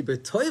asher diber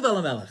toiv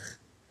al HaMelech.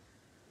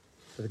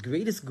 So the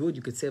greatest good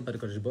you could say about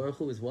the Kodesh Baruch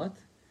Hu is what?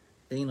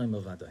 Ein Oid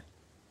Milvadoi.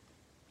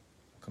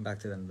 I'll come back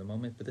to that in a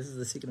moment. But this is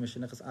the secret of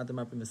Mishnechas Adar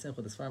Marbim B'Simcha.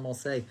 The Sfarim all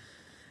say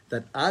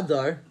that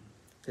Adar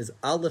is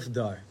Aleph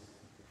Dar.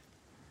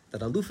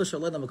 That Alufa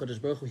Shalom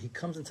HaKadosh Baruch Hu, he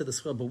comes into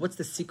this world. But what's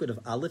the secret of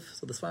Aleph?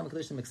 So the Sfarim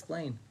HaKadoshim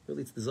explain,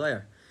 really it's the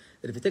Zohar,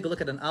 that if you take a look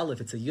at an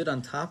Aleph, it's a Yud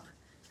on top,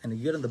 and a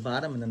Yud on the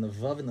bottom, and then the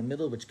Vav in the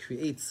middle, which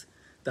creates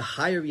the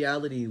higher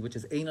reality, which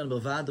is Einon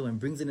Milvado, and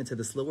brings it into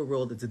this lower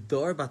world. It's a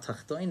Dor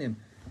Batachtoinim.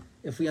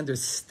 If we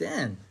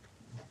understand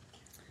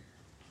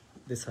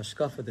this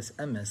Hashkafa, this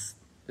Emes,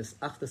 this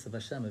Achdus of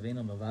Hashem of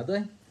Einon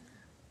Milvado,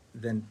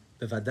 then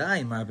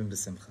Bevadai Marbim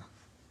B'Simcha.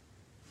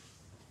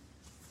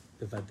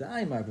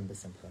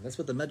 That's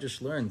what the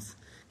Medrash learns.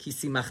 Ki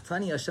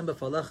simachtani Hashem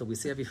b'falacha. We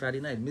say every Friday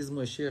night.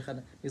 Mizmor Shir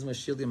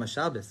Yom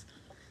HaShabbos.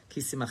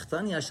 Ki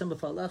simachtani Hashem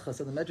b'falacha.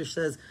 So the Medrash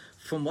says,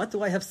 from what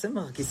do I have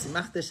simcha? Ki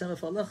simachta Hashem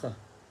b'falacha.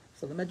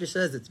 So the Medrash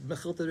says, it's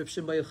Mechilta Reb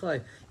Shimon Bar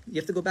Yochai.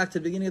 You have to go back to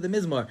the beginning of the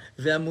Mizmor.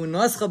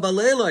 Ve'amunascha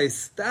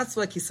b'leilos. That's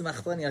why ki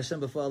simachtani Hashem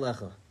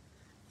b'falacha.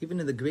 Even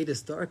in the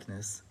greatest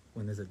darkness,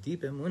 when there's a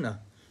deep emunah,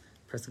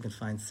 a person can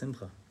find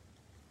simcha.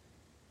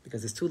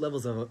 Because there's two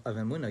levels of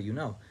emunah, you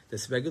know.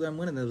 There's regular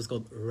emunah, and there's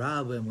called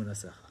Rabba emunah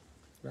secha.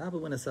 Rabba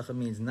emunah secha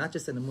means not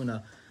just an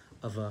emunah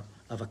of a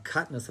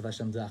katnus of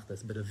Hashem's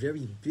achdus, but a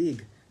very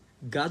big,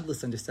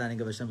 godless understanding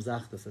of Hashem's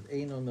achdus, of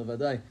Einon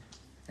Milvadai,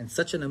 and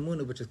such an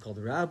emunah which is called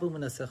Rabba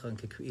emunah secha, and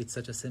can create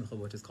such a simcha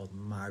which is called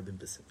Marbim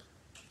B'Simcha.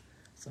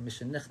 So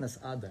Mishen Nichnas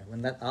Adar,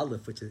 when that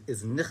Aleph, which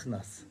is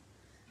Nichnas,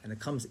 and it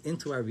comes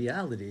into our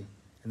reality,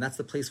 and that's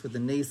the place where the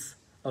nace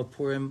of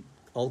Purim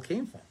all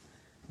came from.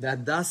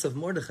 That das of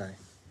Mordechai,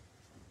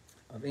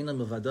 of Einon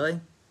Milvadai,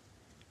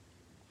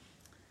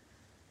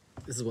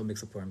 This is what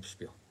makes a Purim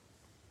spiel.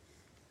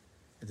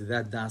 It's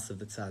that das of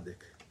the tzaddik,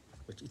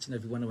 which each and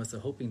every one of us are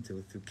hoping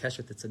to, through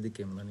kesher to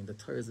tzaddikim, learning the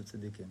Torahs of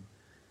tzaddikim.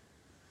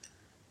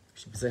 We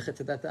should be zeichet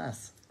to that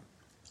das.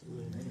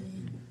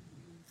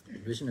 The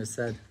visioner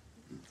said,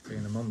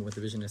 in a moment what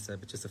the visioner said,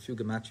 but just a few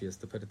gematrias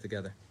to put it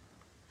together.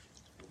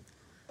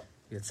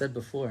 He had said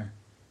before,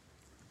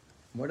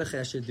 Mordechai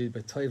Asher do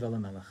b'toiv al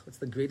melech. What's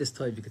the greatest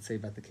toiv you could say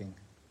about the king?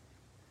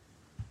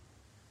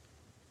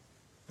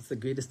 What's the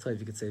greatest toiv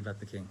you could say about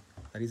the king?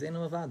 That he's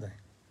Einam Avadai.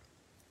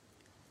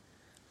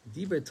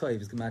 Diber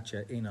toiv is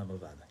gematria Einam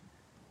Avadai.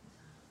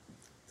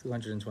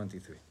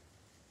 223.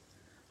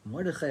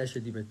 Mordechai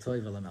Asher diber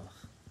toiv al melech.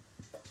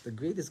 The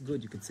greatest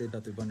good you could say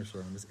about the Rebbeinu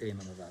Shalom is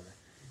Einam Avadai.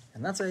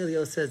 And that's why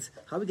Eliyahu says,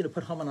 how are we going to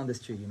put Haman on this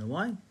tree? You know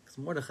why? Because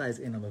Mordechai is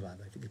Einam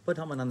Avadai. If you could put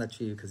Haman on that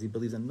tree because he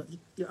believes in,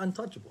 you're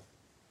untouchable.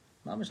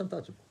 Mamish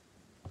untouchable.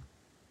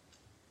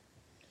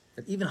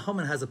 That even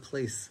Haman has a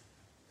place,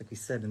 like we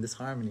said, in this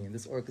harmony, in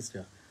this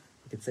orchestra.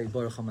 You could say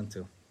Baruch Haman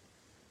too.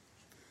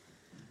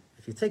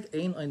 If you take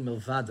Ein Ein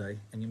Milvado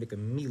and you make a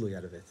milui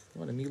out of it, you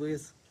know what a milui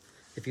is?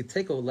 If you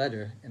take a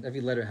letter and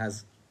every letter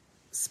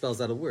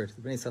spells out a word.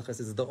 The Bnei Yisrael says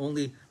it's the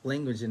only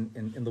language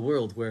in the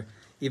world where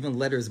even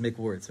letters make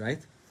words, right?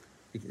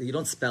 You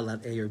don't spell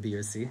out A or B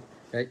or C,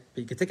 right?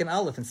 But you could take an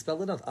aleph and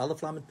spell it out,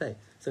 aleph lamed pei.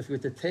 So if you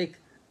were to take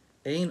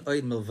Ein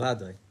Ein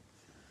Milvado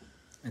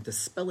and to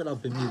spell it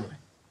out b'milui,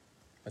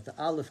 but the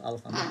aleph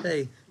lamed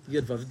pei,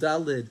 yud vav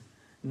dalid,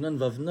 nun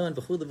vav nun,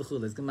 v'chula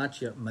v'chula, is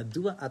gematria,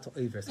 madua ata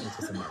oiver es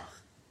mitzvahs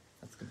hamelech.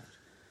 That's gematria.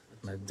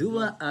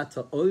 Madua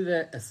ata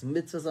oiver es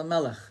mitzvahs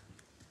hamelech.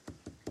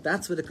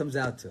 That's what it comes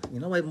out to. You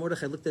know why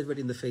Mordechai looked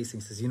everybody in the face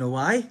and he says, you know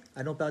why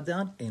I don't bow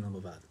down? Einam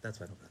Avadai. That's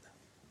why I don't bow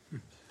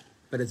down.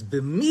 But it's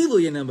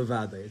b'milui Einam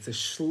Avadai. It's a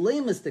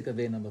shleimistik of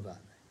Einam Avadai.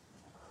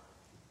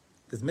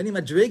 There's many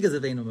madrigas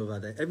of Einam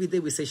Avadai. Every day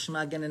we say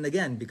Shema again and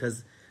again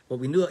because what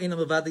we knew of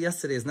Einam Avadai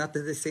yesterday is not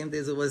the same day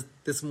as it was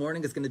this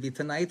morning. It's going to be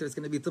tonight or it's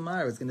going to be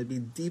tomorrow. It's going to be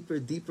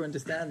deeper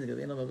understanding of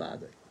Einam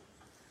Avadai.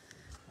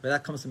 But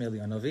that comes from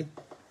Eliyahu Novi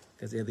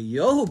because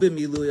Eliyahu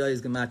b'milui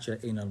is gematria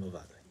Einam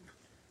Avadai.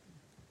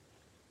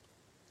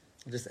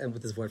 I'll just end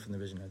with this word from the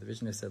visionary. The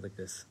visionary said like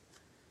this.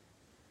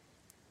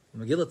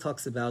 The Megillah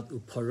talks about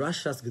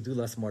Parashas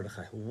Gedulas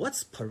Mordechai.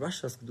 What's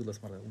Parashas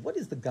Gedulas Mordechai? What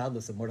is the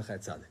godless of Mordechai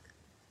Tzaddik?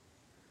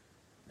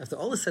 After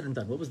all is said and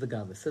done, what was the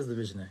godless? Says the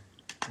visionary.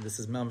 And this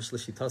is Mamash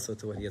Lishitaso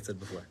to what he had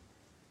said before.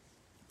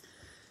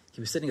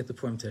 He was sitting at the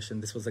Purim Tish,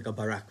 and this was like a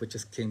barak which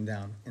just came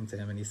down into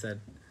him, and he said,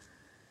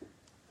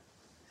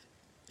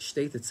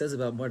 Shteit, it says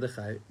about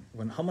Mordechai,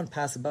 when Haman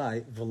passed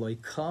by, V'loi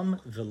kam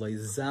v'loi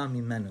za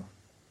mimenu.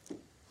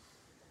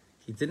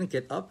 He didn't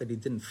get up and he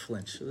didn't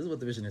flinch. This is what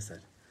the visionary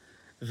said.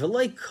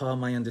 V'loi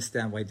kam, I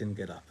understand why he didn't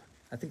get up.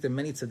 I think there are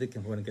many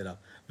tzaddikim who wouldn't get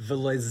up.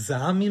 V'loi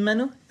za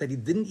mimenu, that he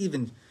didn't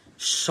even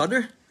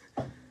shudder.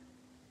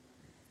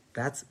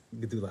 That's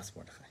Gedulas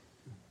Mordechai.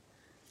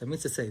 That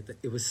means to say that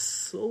it was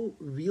so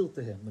real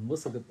to him, the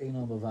musag of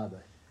Einam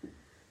Avadai.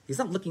 He's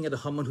not looking at a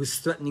Haman who's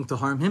threatening to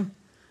harm him.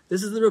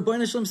 This is the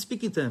Rebbeinu Shalom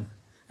speaking to him.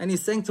 And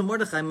he's saying to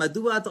Mordechai,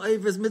 Madua at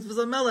Oivers mitzvahs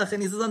hamelech,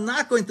 and he says, I'm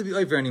not going to be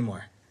Oiver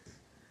anymore.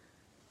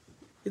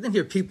 He didn't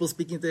hear people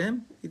speaking to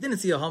him. He didn't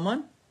see a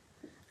Haman.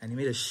 And he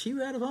made a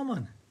shira out of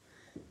Haman.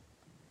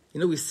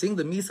 You know, we sing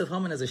the Misa of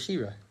Haman as a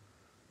shira.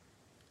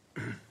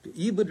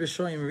 Ibud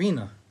Rishoyim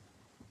Rina.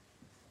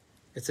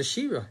 It's a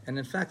shira. And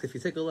in fact, if you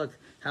take a look,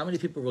 how many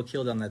people were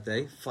killed on that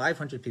day?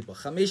 500 people.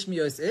 Chamesh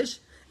miyos ish,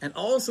 and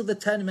also the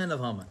 10 men of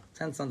Haman.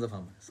 10 sons of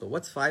Haman. So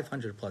what's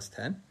 500 plus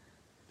 10?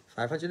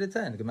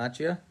 510.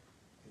 Gematria?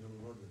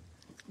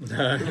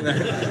 That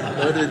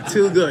would have been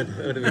too good.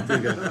 That would have been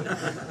too good.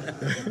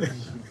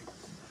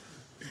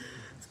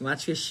 It's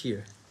Gematria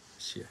shir.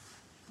 Shir.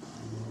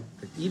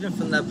 But even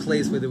from that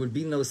place where there would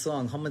be no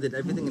song, Haman did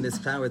everything in his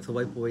power to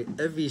wipe away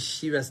every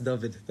shiras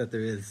David that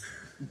there is.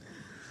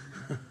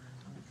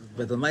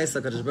 But the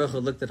Ma'aseh HaKadosh Baruch Hu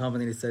looked at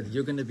Haman and he said,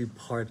 you're going to be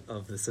part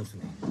of the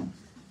symphony.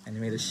 And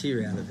he made a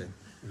shir out of him.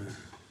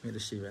 Made a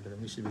shir out of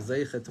him. We should be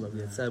zeichet to what we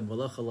had said,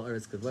 Malach Allah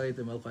Aretz Kavayit,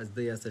 Malach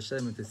Azdeyas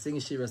Hashem, and to sing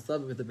shir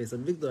Asav with the base of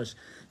Mikdash.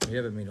 May you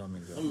have a mean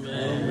amen.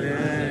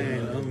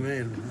 Amen.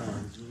 Amen.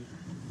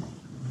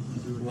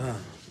 Wow.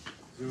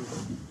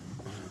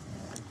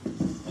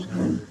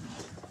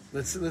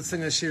 Let's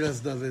sing a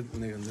Shiras David.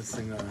 Let's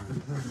sing La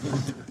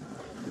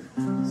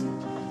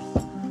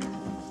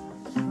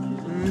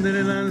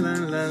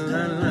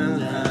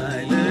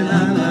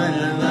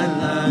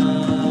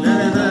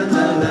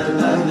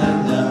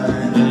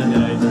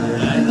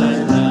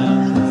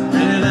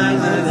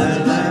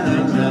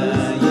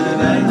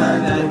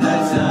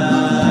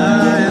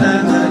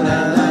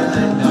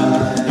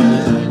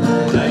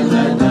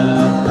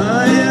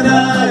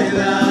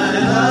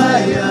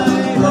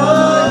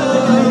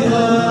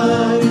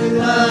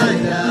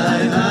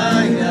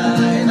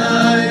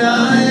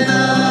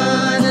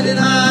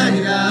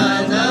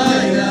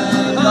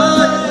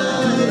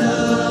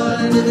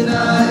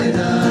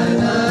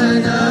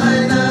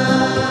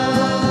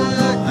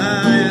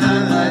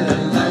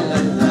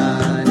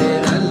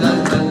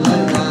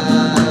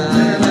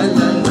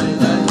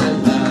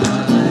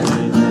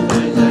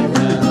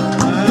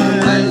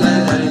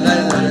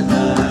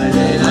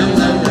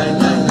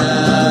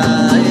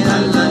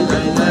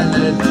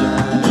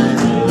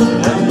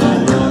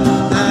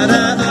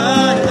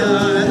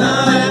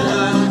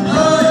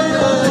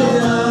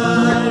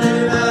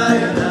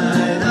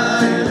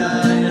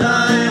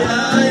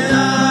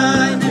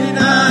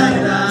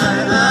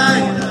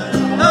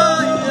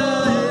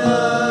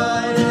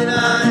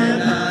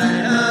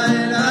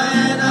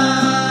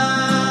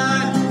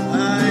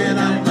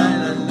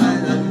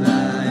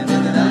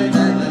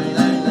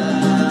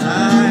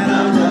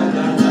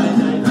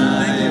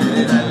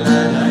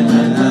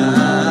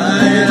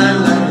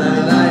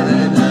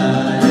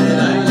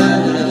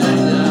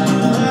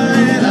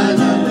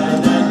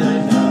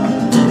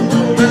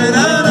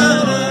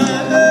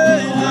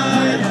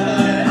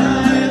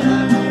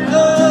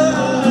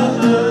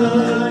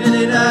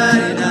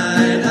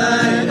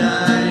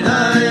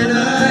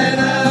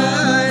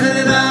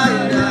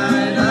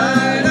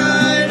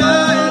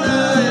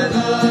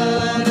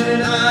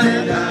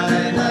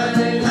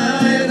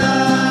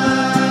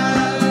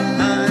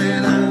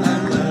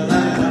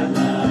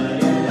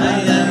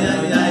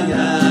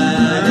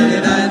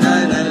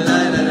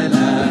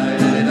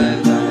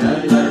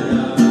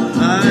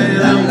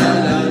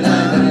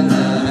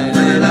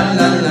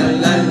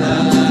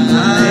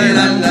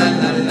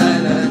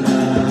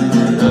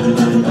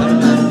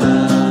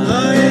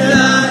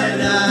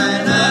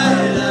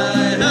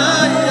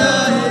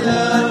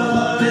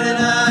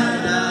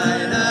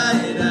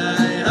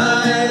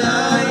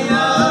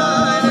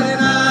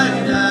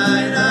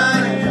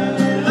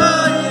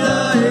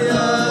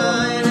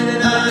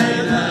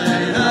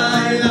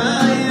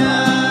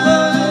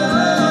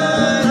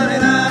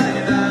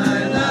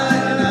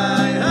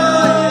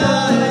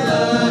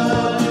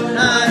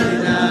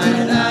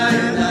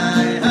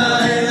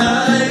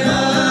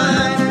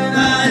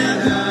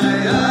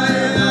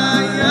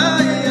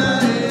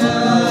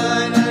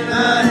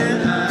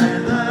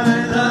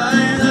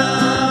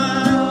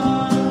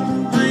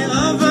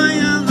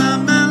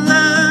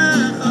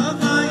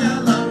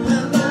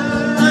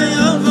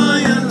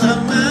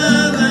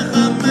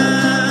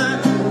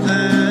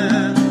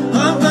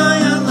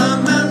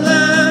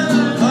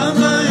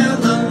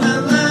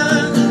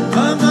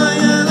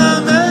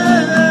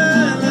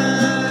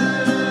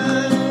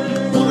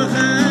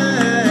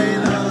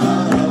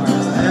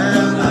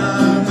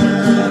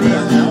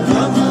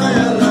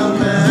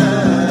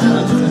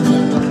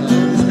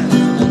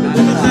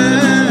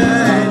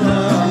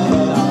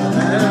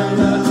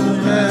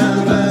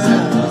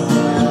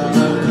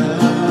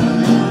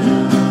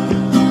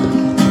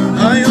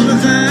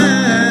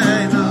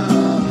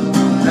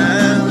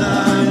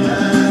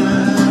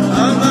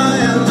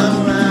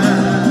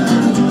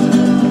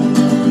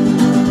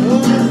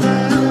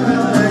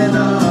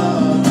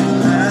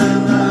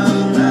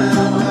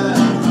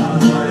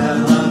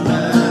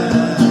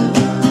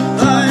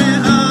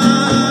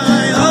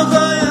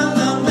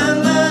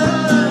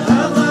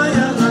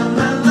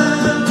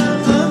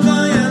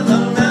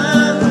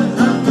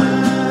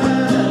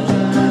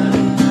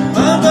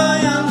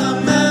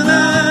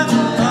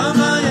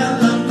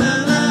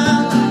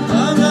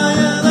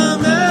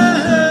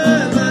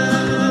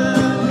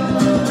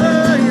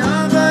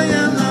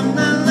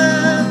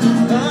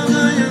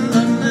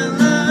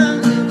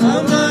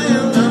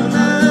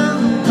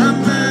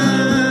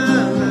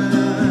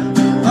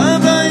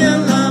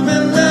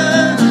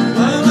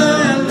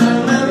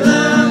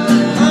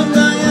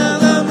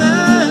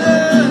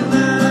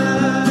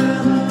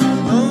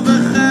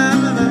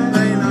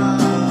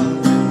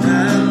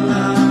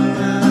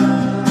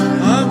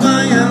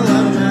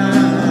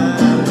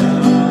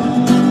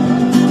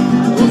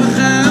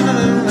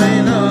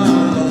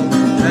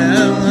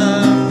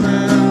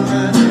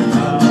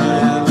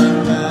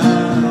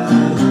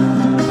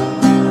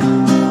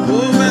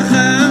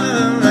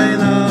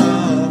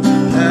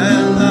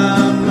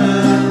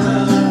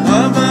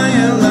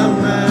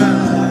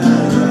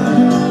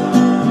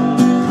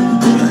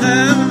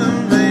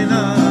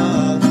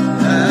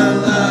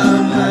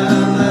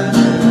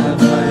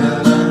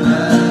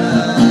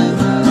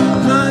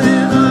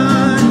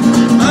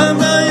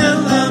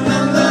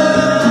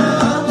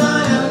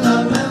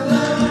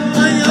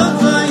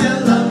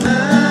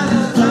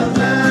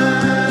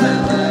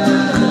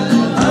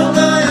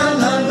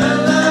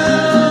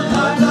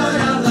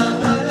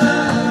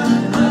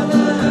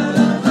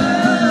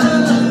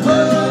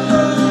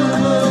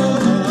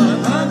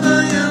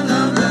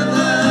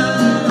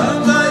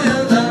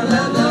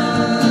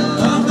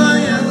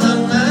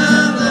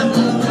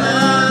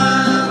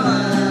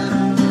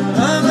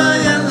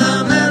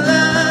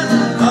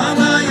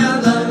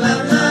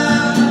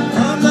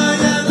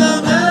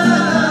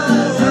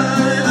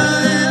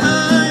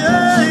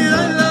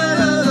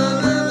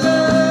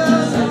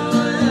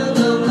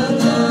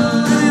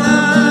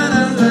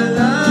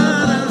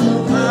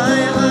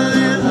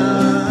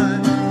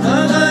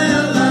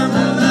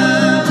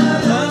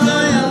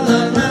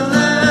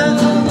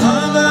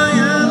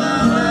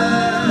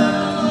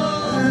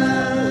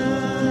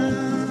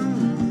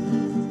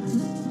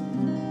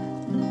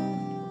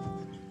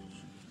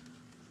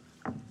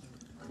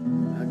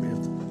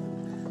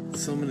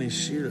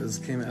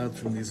just came out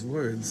from these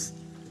words.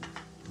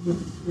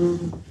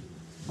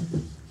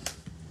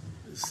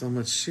 So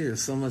much shir,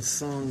 so much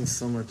song,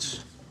 so much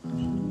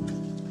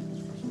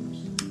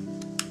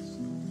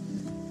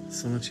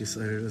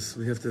Yisraelis.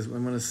 We have to.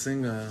 I'm going to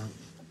sing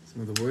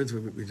some of the words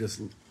we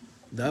just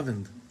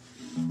davened.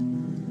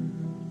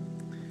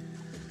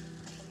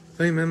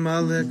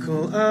 V'memale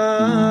kol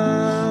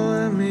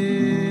alamin,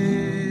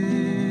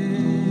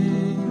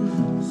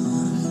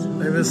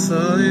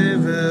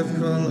 v'soivev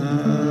kol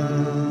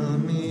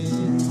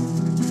alamin,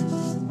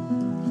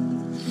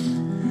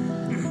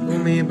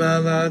 umi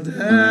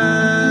baladecha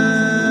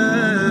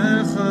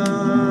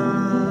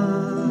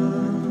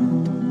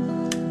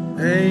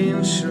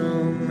ein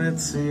shum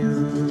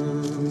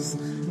metzius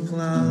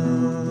klal.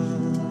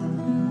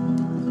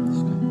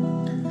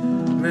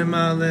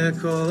 Memale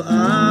kol alamin,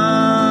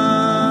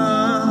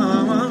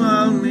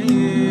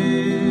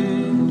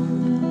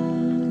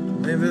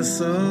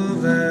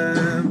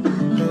 v'sovem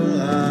kol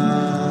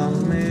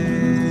alamin,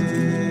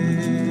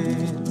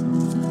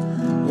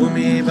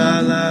 umi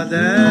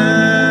baladecha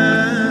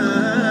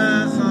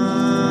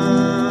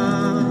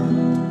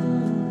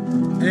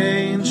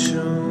ein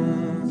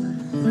shum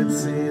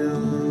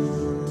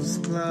metzius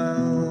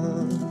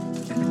klal.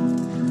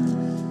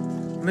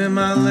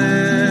 Memale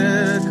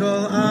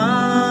kol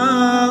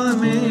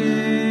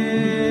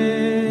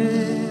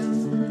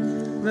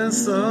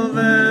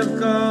Sovev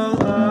kol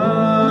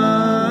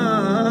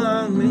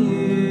alamin,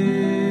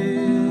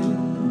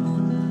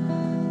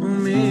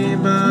 umi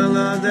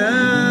baladecha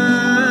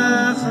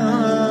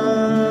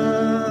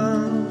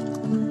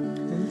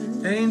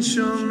ein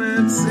shum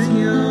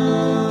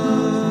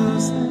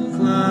metzius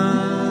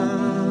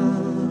klal.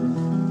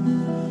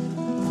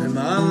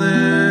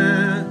 V'male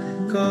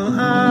kol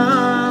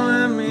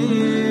alamin,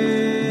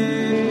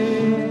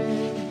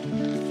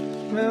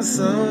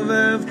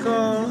 v'sovev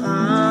kol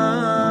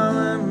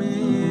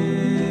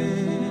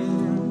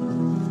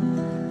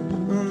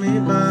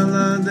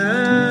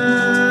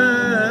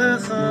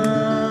baladecha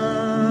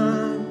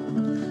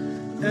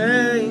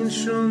ein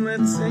shum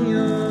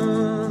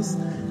metzius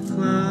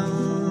klal.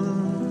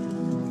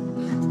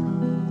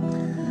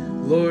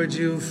 Lord,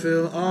 you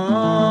fill all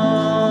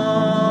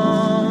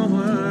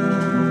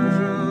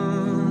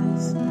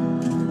worlds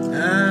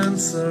and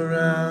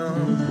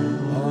surround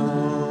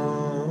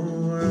all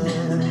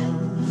worlds.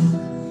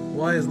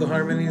 Why is the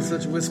harmony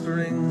such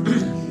whispering?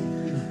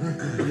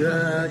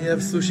 Yeah, you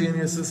have sushi in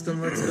your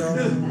system, let's go.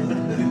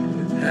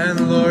 And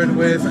Lord,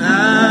 without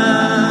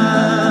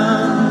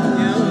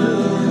you,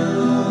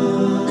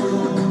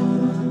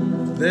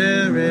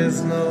 there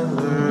is no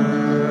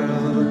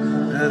world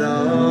at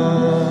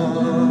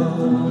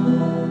all.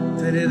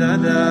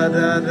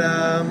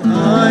 Di-di-da-da-da-dam,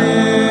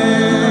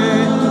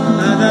 aye,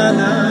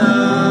 da-da-da.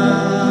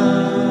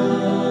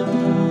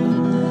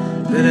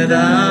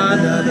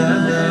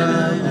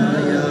 Di-di-da-da-da-dam,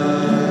 aye,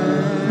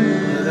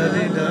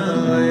 da-di-da.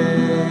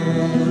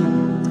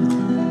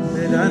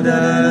 Da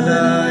da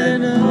da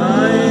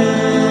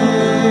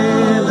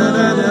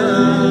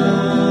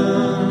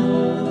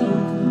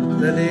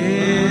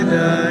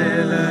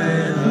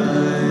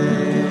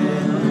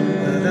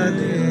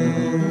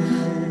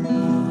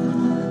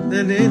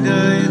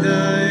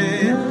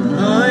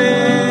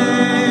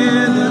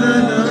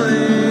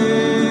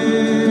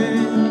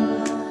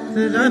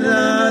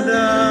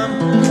da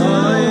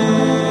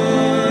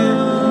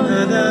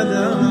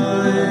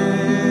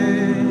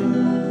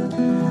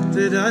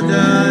da da da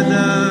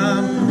da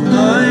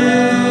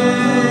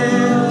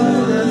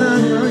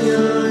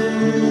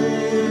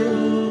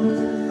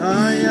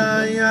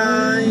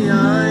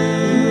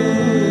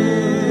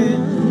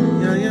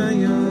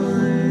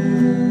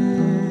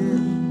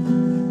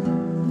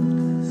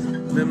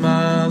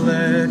My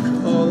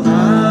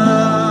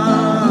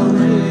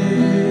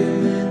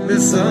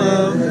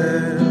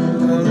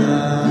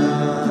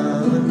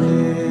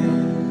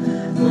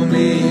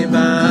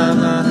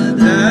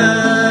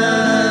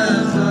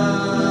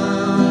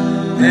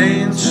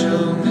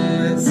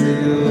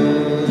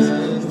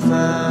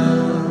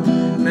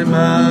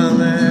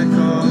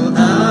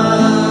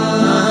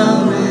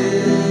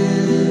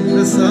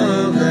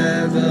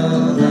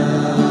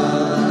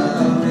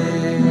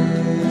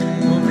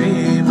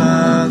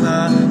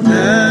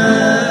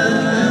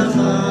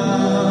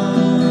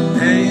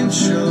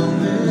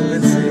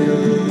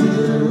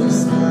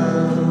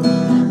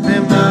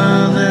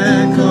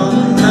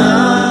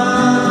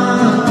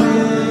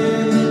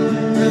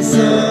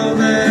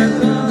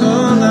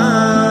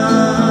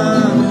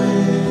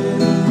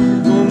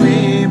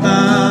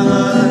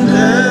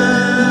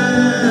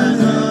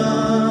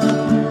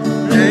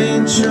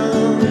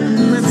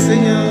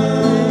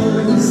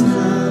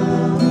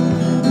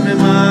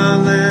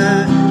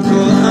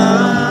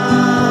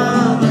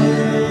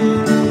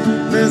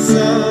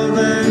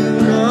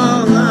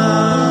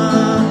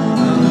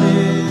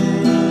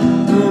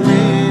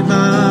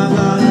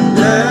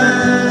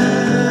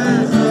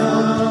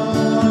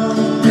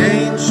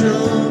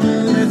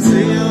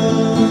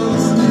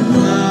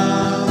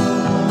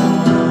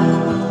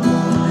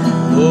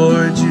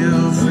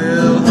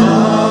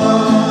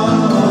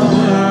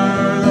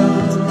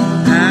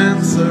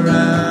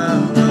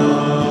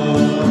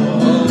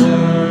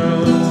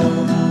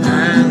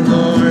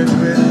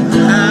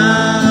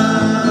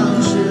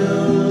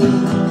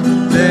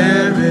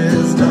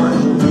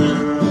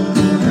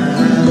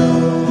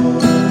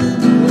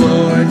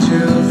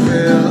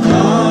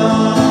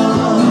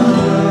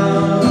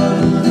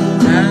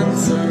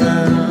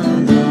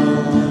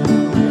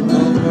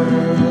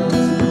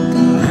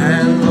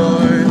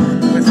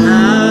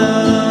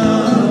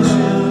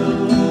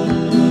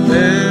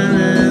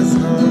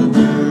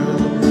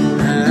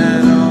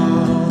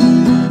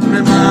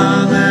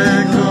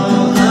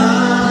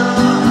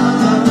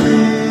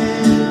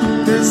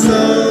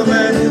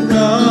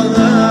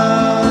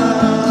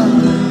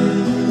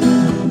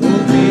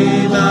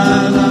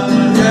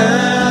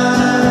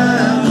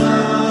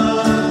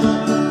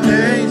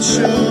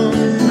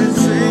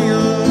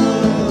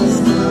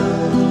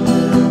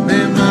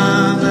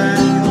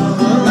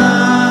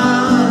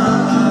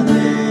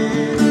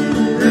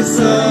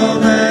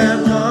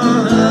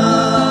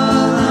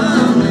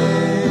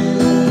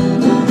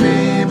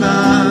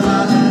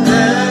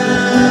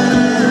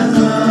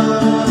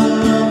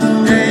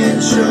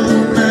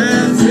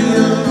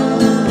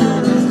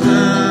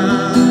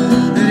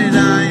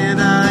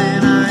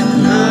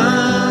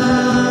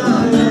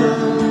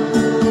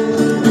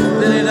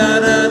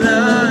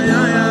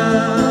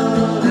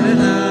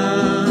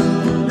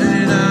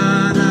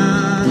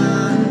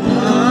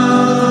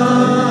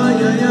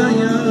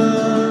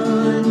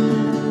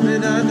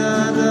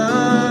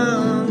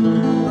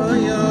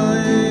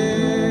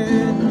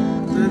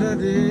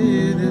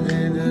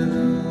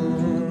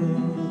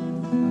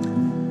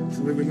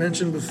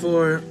mentioned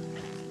before,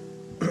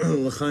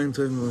 L'chaim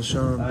Tov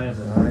L'Sham. I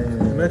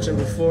mentioned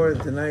before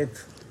tonight,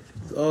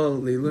 all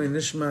Leilui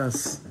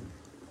Nishmas.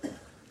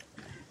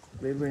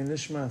 Leilui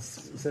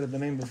Nishmas. You said the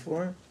name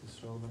before?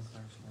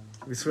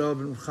 Yisrael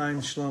ben Chaim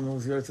Shlomo,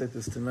 whose yahrzeit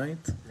is tonight.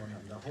 Well, no,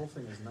 the whole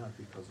thing is not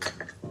because of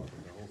my father.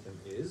 The whole thing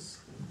is,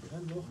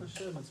 and Baruch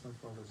Hashem, it's my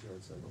father's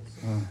yahrzeit also.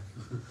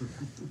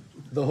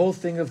 The whole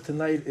thing of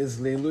tonight is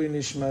Leilui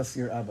Nishmas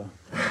your Abba.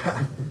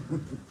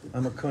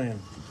 I'm a Kohen.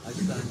 I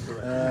stand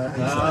correct.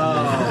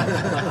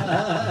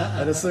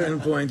 At a certain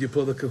point, you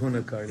pull the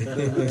kahuna card. The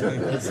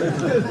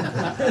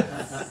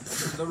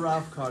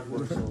Rav card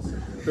works also.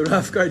 The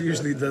Rav card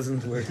usually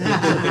doesn't work. It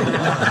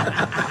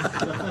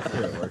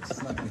works.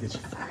 It's not going to get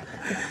you.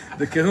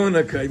 The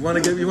kahuna card. You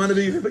want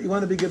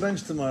to be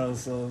gebenched tomorrow,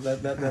 so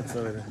that's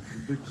all right.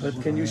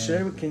 But can you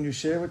share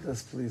with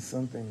us, please,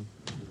 something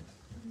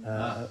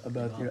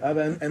about your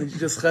Abba and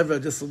just Chevra,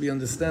 just so we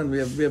understand. We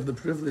have the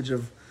privilege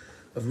of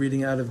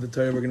reading out of the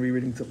Torah. We're going to be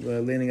reading,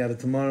 learning out of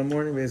tomorrow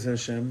morning, Be'ez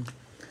Hashem,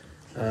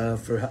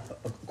 for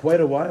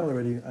quite a while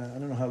already. I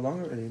don't know how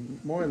long already,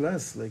 more or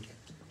less, like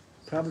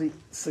probably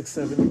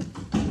 6-7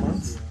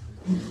 months.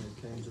 Yeah,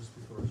 it came just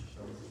before Rosh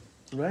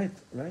Chodesh.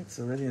 Right.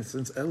 So already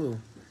since Elul.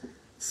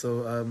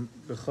 So,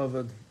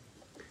 B'chavod,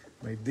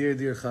 my dear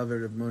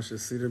Chaver Reb Moshe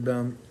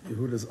Siderbaum,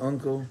 Yehuda's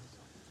uncle,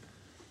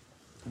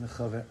 and a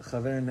Chaver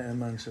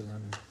Ne'eman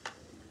Shalanu.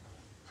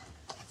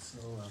 So,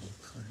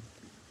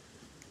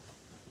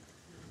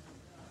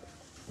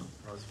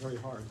 it was very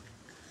hard.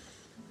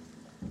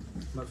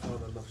 My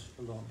father,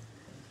 Shalom,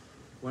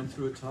 went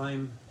through a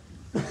time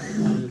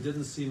when it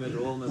didn't seem at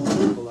all that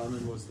Kol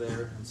Almin was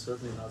there, and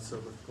certainly not so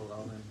with Kol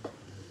Almin.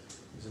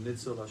 He was a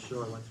Nitzol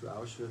Ashur. I went through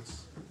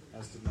Auschwitz,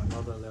 as did my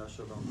mother, Leah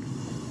Shalom.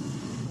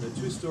 There are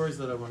two stories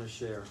that I want to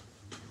share.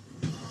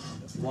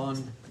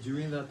 One,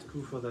 during that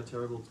Tkufa, that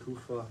terrible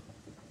Tkufa,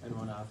 and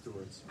one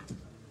afterwards.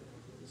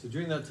 So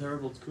during that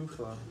terrible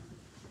Tkufa,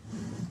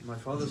 my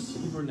father's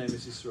Hebrew name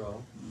is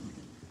Yisrael,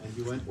 and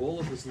he went all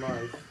of his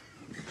life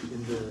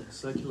in the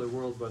secular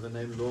world by the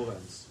name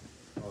Lawrence,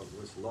 or it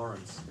was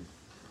Lawrence.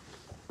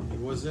 He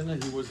was in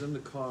the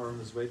car on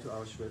his way to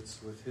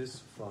Auschwitz with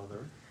his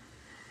father,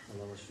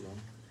 Allah Shalom,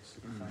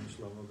 Chaim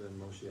Shlomo ben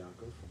Moshe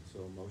Yaakov, so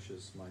Moshe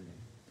is my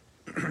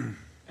name.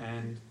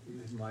 And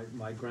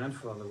my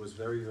grandfather was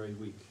very, very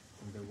weak.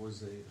 And there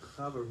was a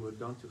chaver who had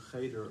gone to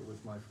Cheder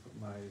with my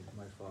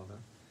father,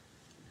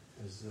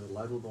 is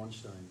Leibel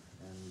Bornstein,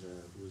 and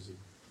who was a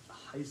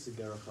Heise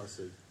Gera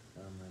Chassid.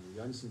 And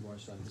Jonathan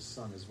Bornstein, his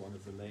son, is one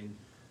of the main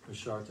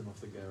Meshartim of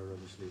the Gera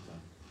Rebbe Shlita.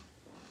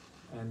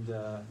 And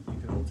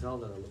you can all tell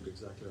that I look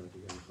exactly like the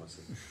Gera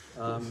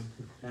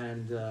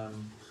Chassid.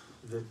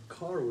 The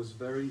car was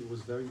very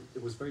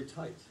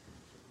tight.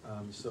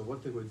 So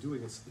what they were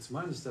doing, it's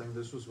my understanding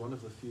this was one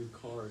of the few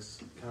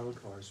cattle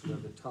cars, where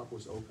the top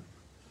was open.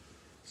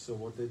 So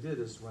what they did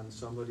is when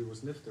somebody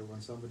was nifter,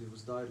 when somebody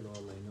was died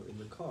in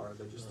the car,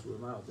 they just threw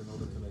him out in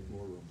order to make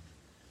more room.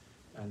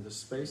 And the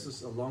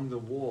spaces along the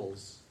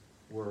walls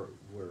were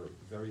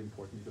very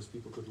important because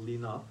people could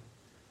lean up,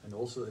 and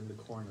also in the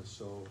corners.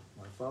 So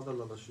my father,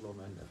 Lava Shalom,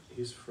 and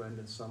his friend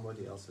and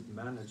somebody else had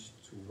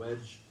managed to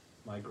wedge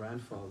my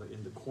grandfather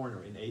in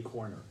a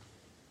corner,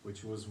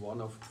 which was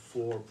one of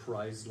 4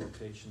 prized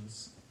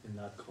locations in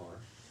that car.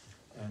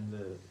 And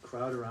the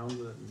crowd around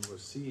them were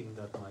seeing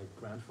that my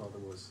grandfather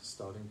was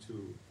starting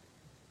to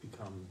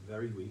become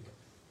very weak,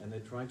 and they're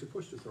trying to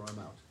push to throw him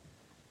out.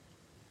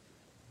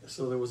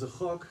 So there was a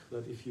chok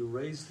that if you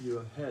raised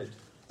your head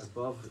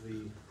above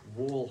the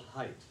wall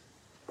height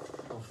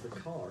of the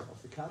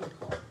cattle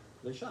car,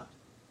 they shot.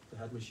 They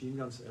had machine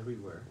guns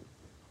everywhere.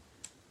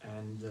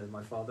 And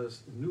my father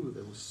knew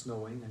it was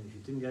snowing, and if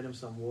you didn't get him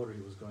some water,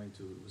 he was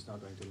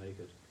not going to make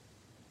it.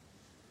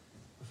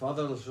 My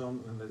father,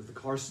 the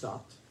car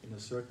stopped in a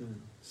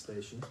certain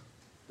station,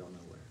 don't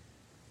know where,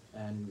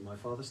 and my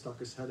father stuck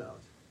his head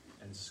out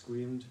and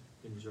screamed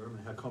in German,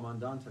 Herr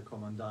Kommandant,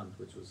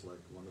 which was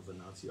like one of the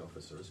Nazi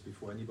officers.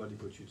 Before anybody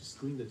could shoot, he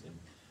screamed at him,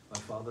 my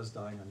father's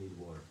dying, I need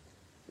water.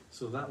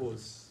 So that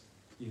was,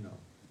 it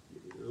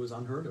was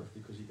unheard of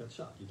because he got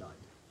shot, he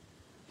died.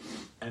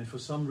 And for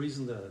some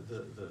reason,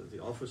 the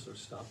officer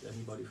stopped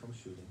anybody from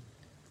shooting,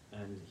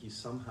 and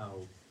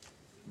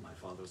my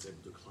father was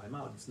able to climb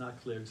out. It's not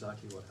clear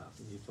exactly what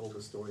happened. He told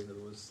the story that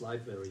there was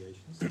slight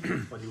variations,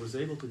 but he was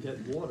able to get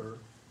water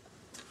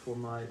for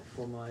my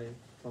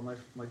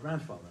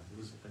grandfather.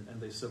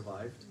 And they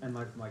survived. And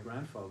my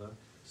grandfather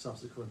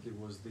subsequently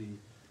was the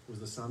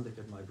sandik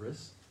at my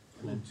bris,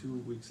 and then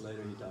 2 weeks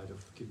later he died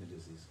of kidney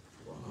disease.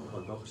 Wow.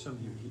 But Baruch Hashem,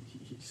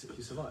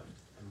 he survived.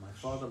 And my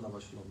father,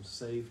 Lava Shalom,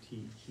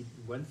 he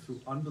went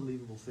through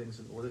unbelievable things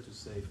in order to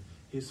save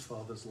his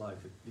father's life.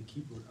 The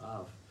Kibbutz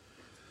Av.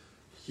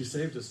 He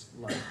saved his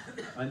life.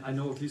 I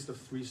know at least of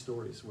 3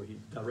 stories where he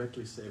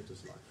directly saved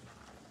his life.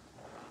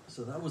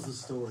 So that was the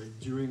story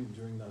during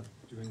that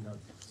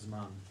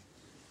Zman.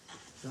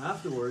 And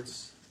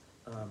afterwards,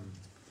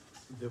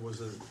 there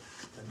was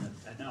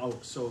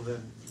so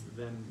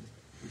then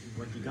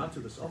when he got to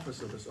this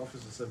officer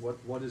said,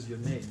 what is your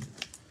name?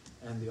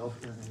 And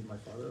my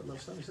father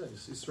loved son. He said,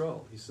 "It's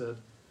Yisrael." He said,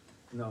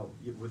 "No,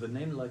 with a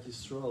name like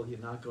Yisrael, you're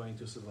not going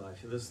to survive."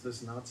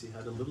 This Nazi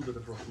had a little bit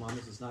of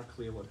Rahmanis. It's not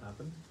clear what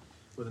happened.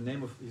 With the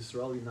name of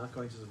Yisrael, you're not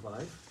going to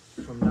survive.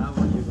 From now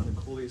on, you're going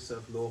to call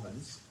yourself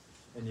Lorenz,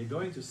 and you're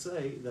going to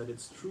say that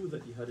it's true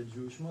that you had a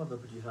Jewish mother,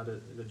 but you had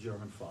a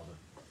German father.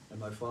 And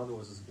my father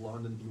was as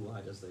blonde and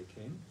blue-eyed as they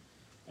came,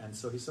 and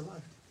so he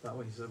survived. That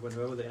way, he said,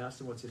 whenever they asked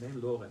him, "What's your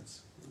name?"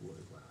 "Lorenz."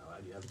 "Wow,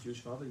 do you have a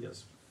Jewish father?"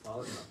 "Yes."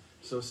 "Father?" "No."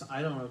 So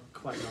I don't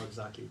quite know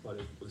exactly, but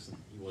listen,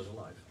 he was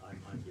alive.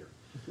 I'm here.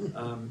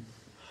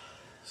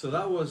 So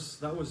that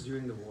was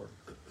during the war,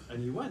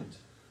 and he went.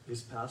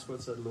 His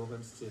passport said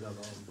Lorenz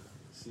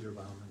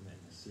Cederbaum,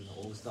 and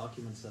all his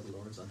documents said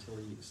Lorenz until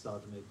he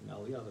started making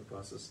Aliyah. The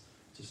process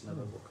just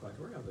never quite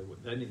worked out.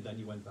 Then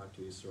he went back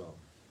to Israel,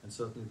 and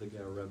certainly the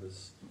Ger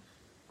Rebbes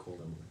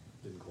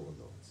didn't call him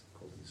Lorenz,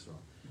 called him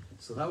Israel.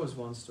 So that was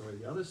one story.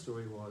 The other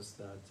story was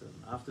that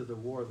after the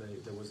war,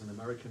 there was an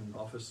American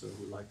officer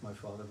who liked my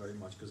father very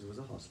much because he was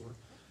a hustler.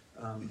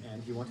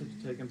 And he wanted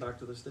to take him back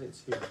to the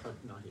States,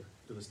 not here,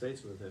 to the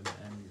States with him,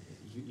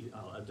 and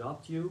I'll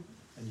adopt you,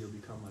 and you'll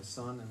become my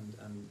son,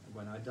 and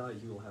when I die,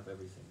 you will have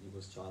everything. He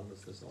was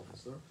childless, this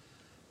officer,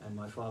 and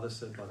my father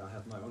said, "But I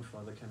have my own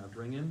father, can I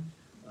bring him?"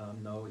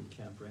 "No, you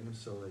can't bring him,"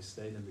 so they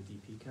stayed in the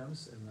DP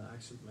camps, and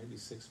actually maybe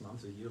 6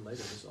 months, a year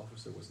later, this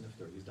officer was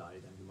nifter, he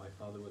died, and my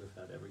father would have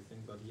had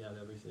everything, but he had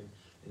everything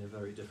in a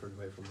very different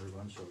way from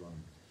Rivan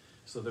Shalom.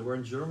 So they were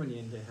in Germany,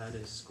 and they had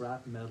a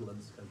scrap metal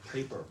and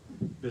paper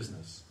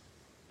business.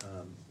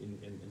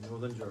 In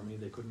northern Germany,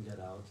 they couldn't get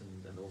out,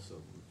 and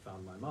also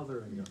found my mother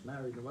and got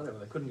married and whatever.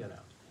 They couldn't get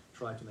out.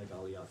 Tried to make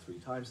Aliyah 3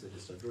 times. They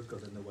just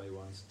got in the way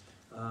once.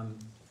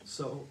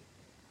 So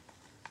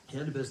he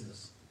had a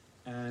business,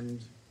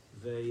 and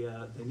they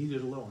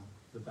needed a loan.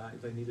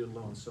 They needed a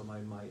loan. So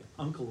my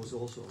uncle was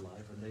also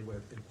alive, and they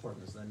were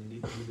partners. Then they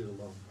needed a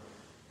loan.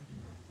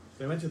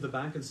 They went to the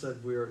bank and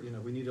said,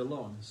 "We need a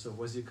loan. So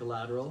what's your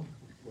collateral?"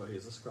 "Well,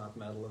 here's the scrap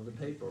metal and the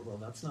paper." "Well,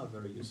 that's not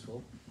very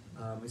useful."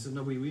 He said,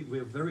 "No,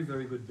 we're very,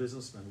 very good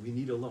businessmen. We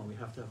need a loan. We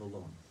have to have a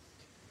loan."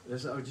 They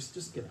said, "Oh,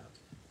 just get out."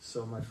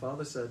 So my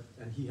father said,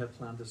 and he had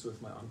planned this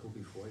with my uncle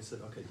before. He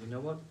said, "Okay, you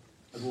know what?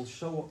 We'll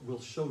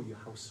show you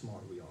how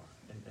smart we are,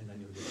 and then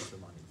you'll give us the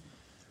money.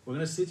 We're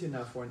going to sit here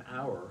now for an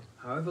hour,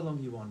 however long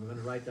you want. We're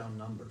going to write down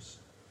numbers.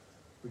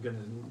 We're going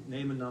to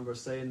name a number,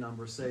 say a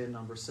number, say a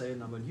number, say a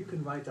number, and you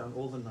can write down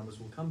all the numbers.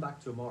 We'll come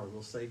back tomorrow.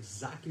 We'll say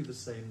exactly the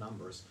same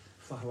numbers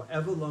for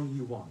however long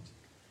you want.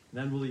 And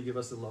then will you give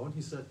us the loan?"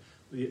 He said,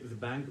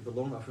 the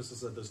loan officer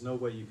said, "There's no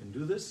way you can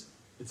do this.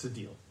 It's a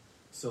deal."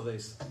 So they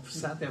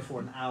sat there for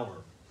an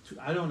hour.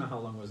 I don't know how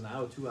long it was, an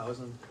hour, 2 hours,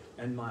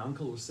 and my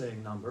uncle was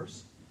saying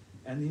numbers,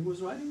 and he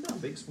was writing down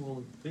big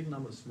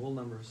numbers, small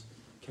numbers.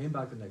 Came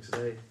back the next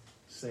day,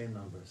 same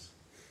numbers.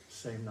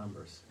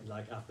 And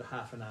like after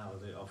half an hour,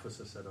 the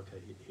officer said, "Okay,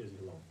 here's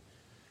your loan."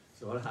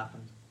 So what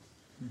happened?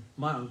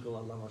 My uncle,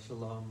 Allah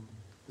Shalom,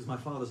 it was my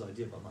father's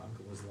idea, but my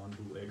uncle was the one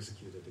who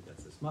executed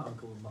against this. My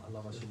uncle,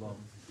 Allah Shalom,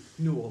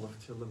 knew all of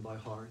Tehillim by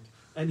heart,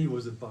 and he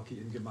was a Baki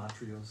in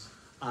Gematrios.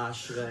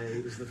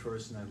 Ashrei is the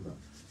first number.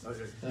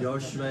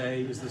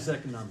 Yoshvei is the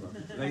second number.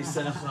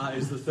 Veisecha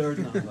is the third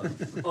number.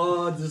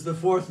 Od is the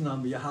fourth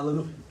number.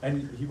 Hallelujah.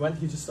 And he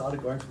just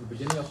started going from the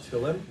beginning of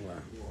Tehillim,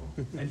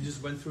 and he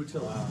just went through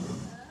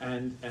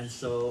Tehillim. And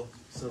so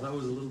that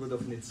was a little bit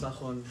of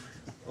nitzachon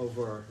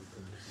over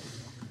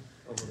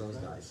those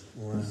guys.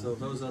 Wow. So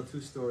those are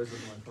 2 stories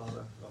of my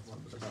father, about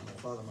my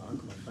father, my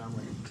uncle, my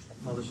family.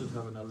 Father should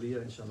have an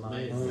aliyah, inshallah.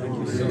 Thank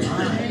you so much.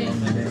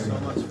 Thank you so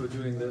much for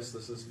doing this.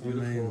 This is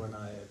beautiful, and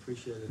I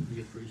appreciate it.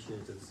 We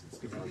appreciate it. It's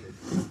good.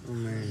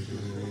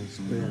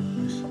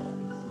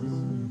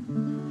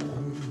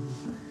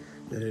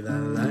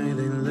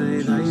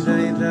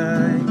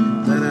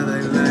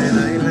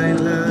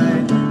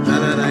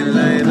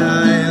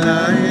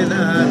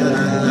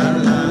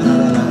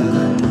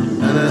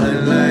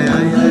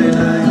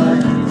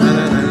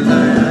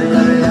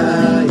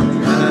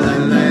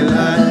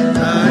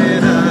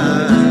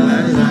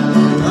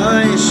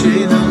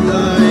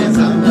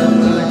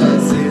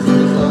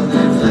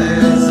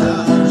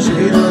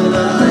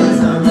 Shidolai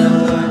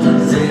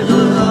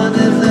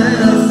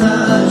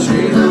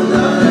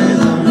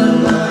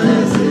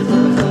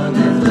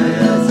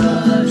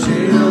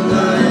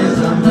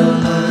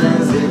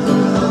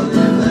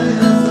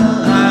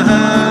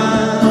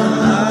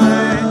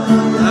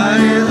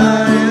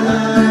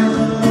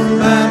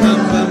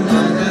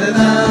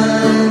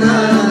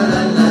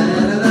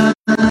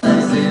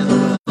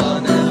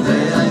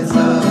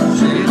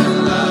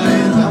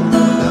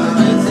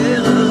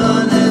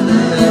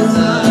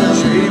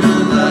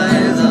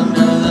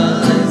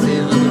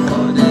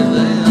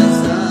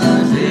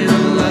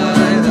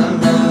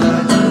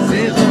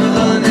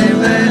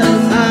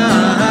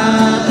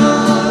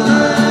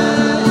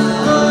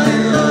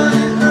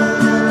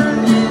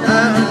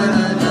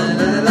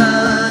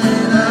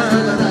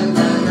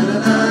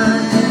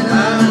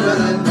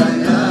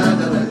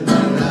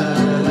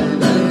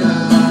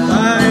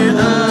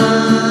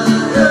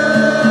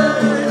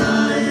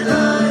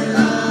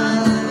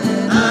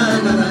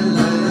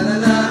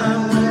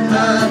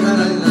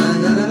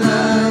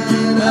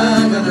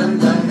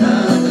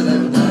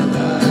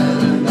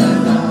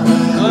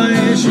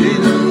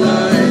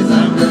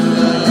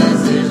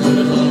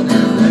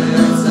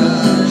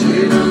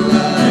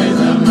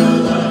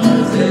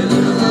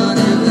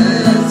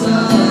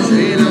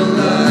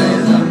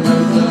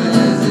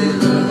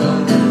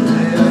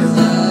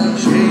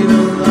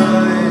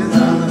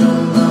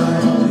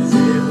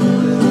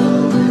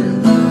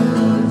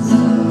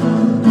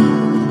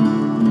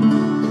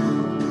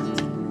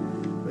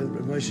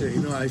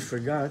I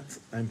forgot.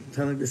 I'm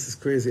telling you, this is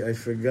crazy. I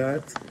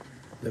forgot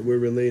that we're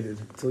related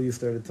until you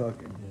started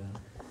talking. Yeah.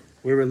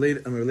 We're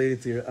related. I'm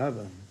related to your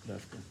Abba,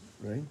 Dafka,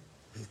 right?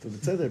 To the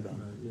Tzeder Bam.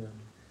 Yeah.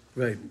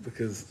 Right,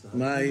 because So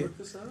how did you work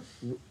this out?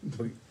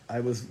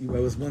 I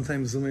was one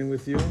time zooming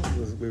with you.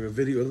 We were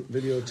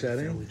video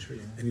chatting,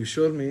 and you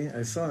showed me.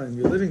 I saw in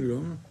your living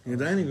room, in your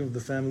dining room, the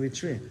family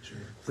tree.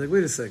 It's like,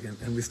 wait a second,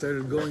 and we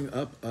started going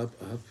up,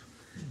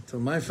 till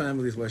my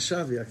family is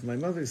Washaviak, my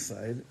mother's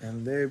side,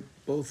 and they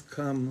both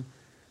come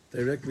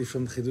directly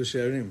from Chidush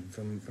Yarim,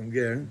 from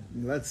Ger.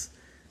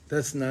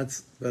 That's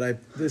nuts. But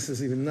this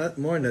is even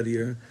more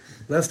nuttier.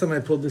 Last time I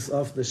pulled this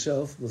off the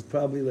shelf was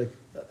probably like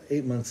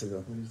 8 months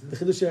ago. The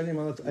Chidush Yarim,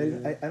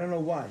 I don't know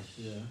why.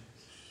 Yeah.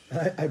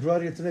 I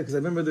brought it here today because I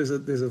remember there's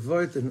a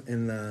vort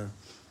in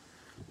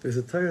there's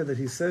a Torah that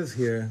he says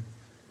here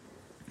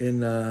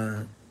in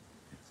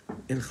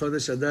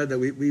Chodesh Adar that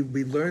we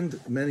learned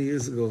many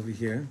years ago over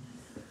here.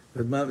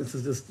 But this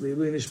is just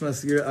Leilu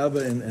Nishmas Yir Abba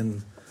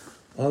and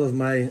all of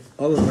my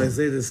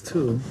Zedas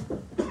too.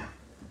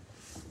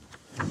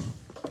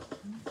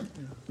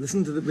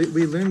 Listen to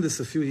we learned this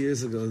a few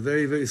years ago. A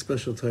very, very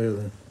special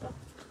Torah.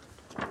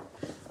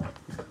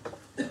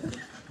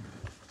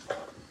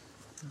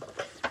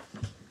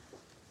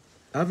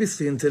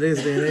 Obviously, in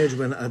today's day and age,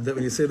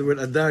 when you say the word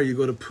Adar, you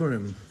go to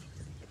Purim.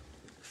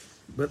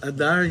 But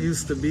Adar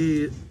used to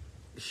be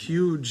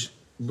huge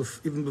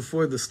even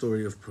before the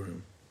story of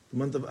Purim. The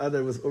month of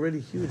Adar was already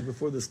huge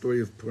before the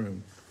story of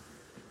Purim.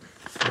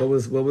 What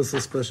was so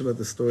special about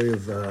the story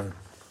of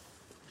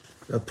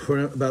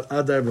Purim, about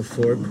Adar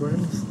before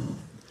Purim?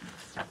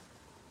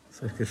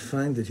 So I could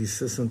find it. He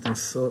says something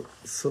so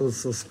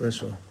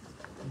special.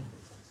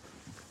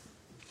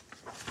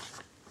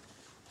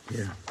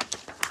 Yeah.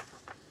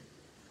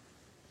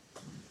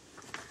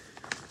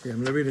 Yeah,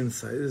 I'm going to read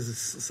inside. This is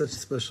such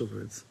special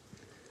words.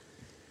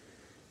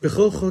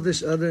 B'chol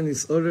Chodesh Adar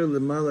nisorer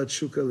lemala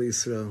tshuka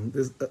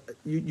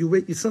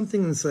leYisrael.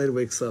 Something inside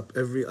wakes up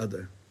every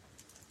Adar.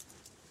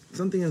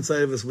 Something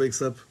inside of us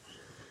wakes up,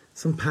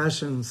 some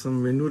passion,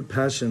 some renewed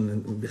passion.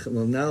 And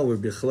well, now we're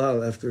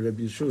bichlal after Rav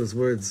Yeshua's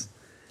words.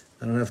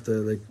 I don't have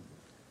to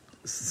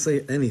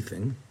say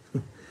anything,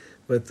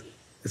 but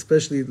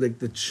especially the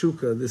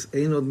tshuka, this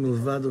Einod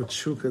Milvado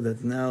tshuka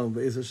that now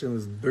Be'ez Hashem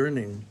is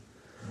burning.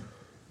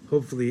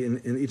 Hopefully,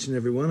 in each and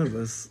every one of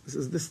us,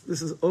 this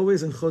is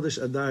always in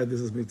Chodesh Adar. This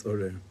is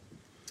mitzorer,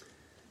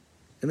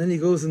 and then he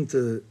goes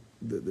into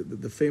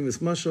the famous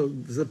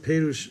mashal. There's a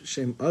perush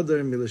shem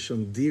Adar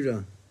milashon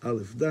dira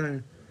alef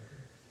dar.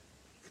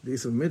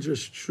 These are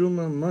midrash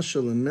truma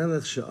mashal and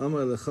melech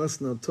she'amar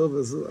lechasna tov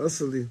azu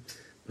asali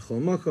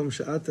b'chol makom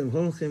she'atem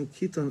holchem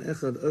kiton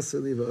echad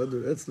asali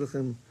v'adur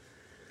etzlechem.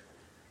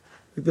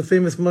 The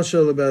famous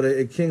mashal about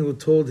a king who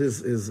told his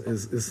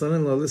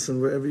son-in-law,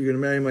 listen, wherever you're going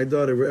to marry my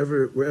daughter,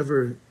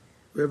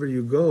 wherever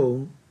you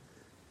go,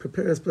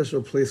 prepare a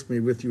special place for me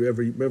with you,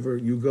 wherever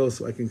you go,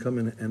 so I can come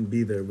in and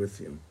be there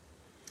with you.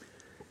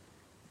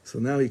 So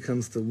now he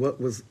comes to what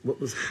was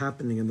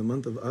happening in the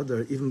month of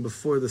Adar, even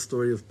before the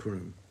story of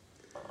Purim.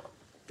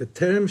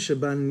 V'terem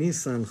shaban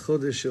Nisan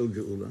chodesh shel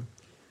geula,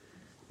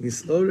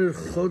 nisorer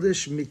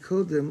chodesh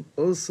mikodem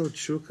also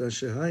tshuka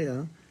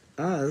shehaya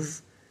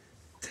az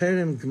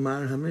Terem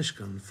Gmar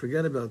HaMishkan.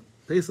 Forget about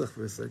Pesach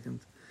for a second.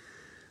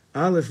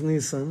 Aleph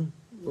Nisan.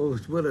 Oh,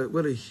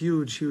 what a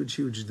huge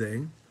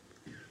day.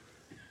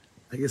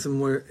 I guess in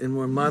more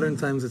modern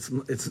times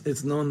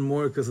it's known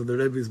more because of the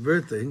Rebbe's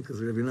birthday, because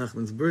of Rebbe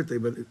Nachman's birthday.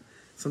 But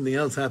something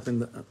else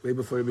happened way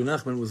before Rebbe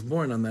Nachman was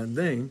born on that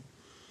day,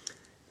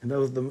 and that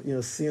was the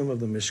Siyum of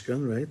the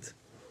Mishkan, right?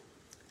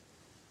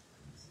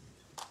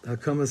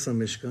 Hakamas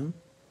HaMishkan.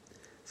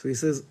 So he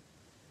says,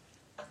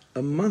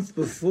 a month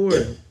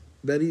before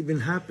that even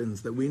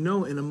happens, that we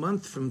know in a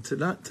month from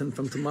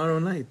tomorrow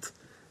night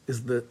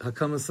is the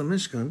Hakamas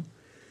HaMishkan.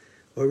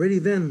 Already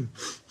then,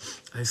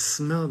 I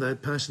smell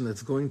that passion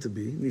that's going to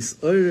be.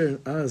 Nisorer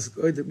az,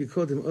 we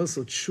called him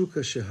also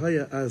tshuka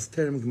shehaya az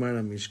terem gmar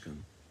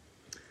HaMishkan.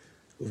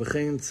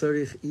 Uvechein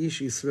tzarich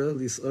ish Yisrael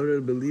lisorer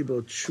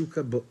belibo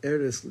tshuka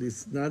bo'eres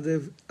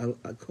lisnadev al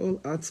kol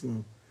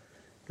atzmo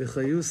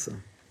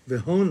v'chayusa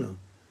v'hona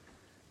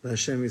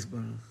l'Hashem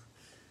Yisbarach.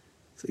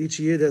 So each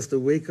Yid has to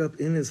wake up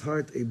in his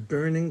heart a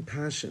burning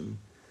passion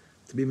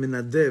to be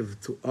minadev,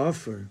 to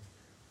offer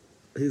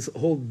his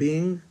whole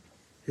being,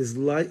 his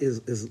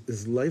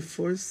life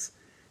force,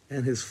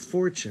 and his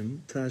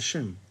fortune to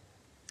Hashem.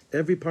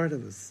 Every part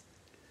of us.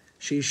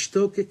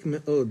 Sheishtokik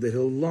me'od, that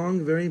he'll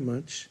long very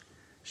much,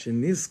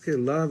 shenizke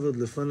lavod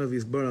lefanav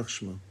yisbarach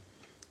shmo,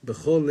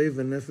 b'chol lev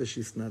v'nefesh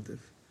yisnadev.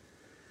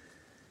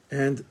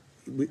 And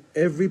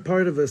every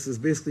part of us is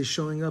basically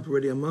showing up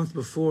already a month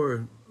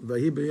before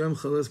Vahi b'yom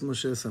chalas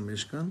Moshe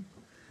HaMishkan,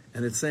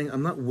 and it's saying,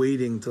 I'm not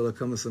waiting till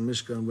Hakamas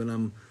HaMishkan when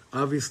I'm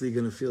obviously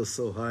going to feel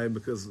so high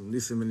because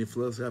Nisim and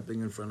Niflos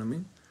happening in front of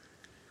me.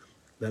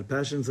 That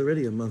passion's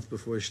already a month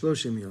before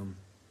Shloshim Yom.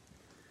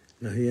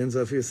 Now he ends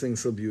off here saying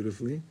so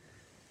beautifully,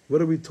 what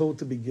are we told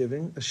to be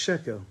giving? A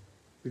shekel.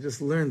 We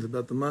just learned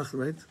about the Mach,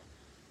 right?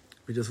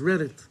 We just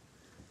read it.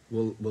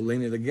 We'll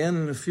learn it again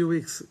in a few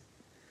weeks.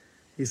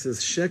 He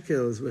says,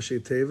 shekel is Rashi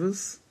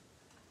Tevos,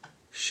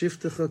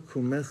 shiftecha,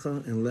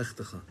 kumecha, and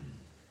lechtecha.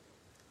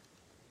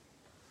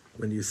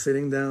 When you're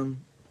sitting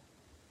down,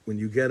 when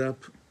you get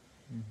up,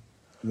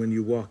 when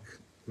you walk.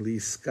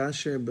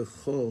 Liskasher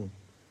bechol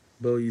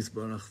bo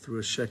yisbarach, through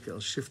a shekel,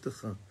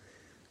 shiftecha,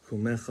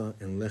 kumecha,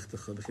 and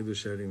lechtecha, the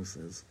Chidush Harim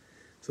says.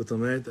 So to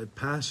me, that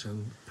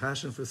passion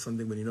for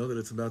something when you know that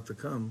it's about to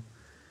come,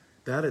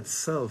 that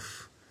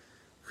itself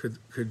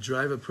could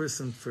drive a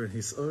person for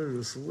his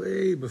orus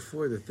way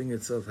before the thing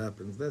itself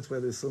happens. That's why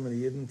there's so many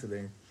Yidden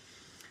today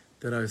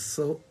that are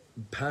so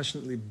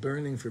passionately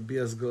burning for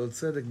Bias Gold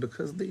Tzedek,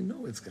 because they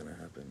know it's going to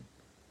happen.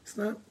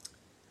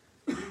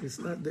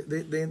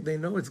 They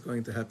know it's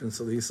going to happen.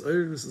 So the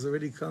Yisraelus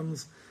already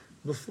comes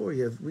before.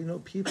 We know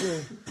people,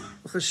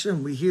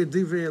 Hashem, we hear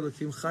Divrei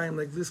Elokim Chaim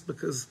like this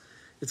because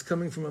it's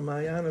coming from a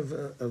mayan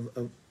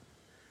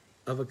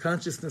of a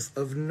consciousness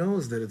of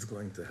knows that it's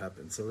going to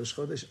happen. So Rosh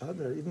Chodesh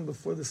Adar, even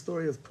before the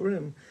story of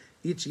Purim,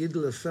 each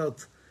Yidla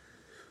felt,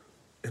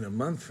 in a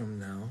month from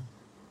now,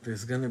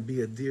 there's going to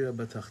be a Dira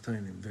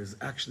B'Tachtainim. There's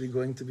actually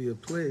going to be a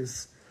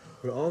place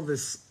where all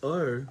this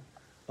Ein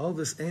Od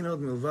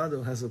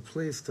Milvado has a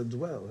place to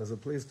dwell, has a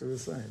place to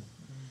reside.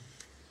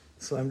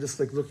 So I'm just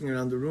like looking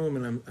around the room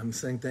and I'm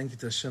saying thank you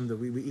to Hashem that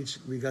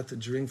we got to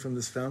drink from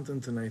this fountain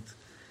tonight.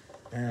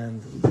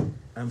 And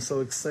I'm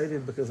so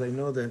excited because I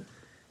know that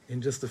in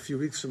just a few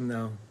weeks from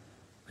now,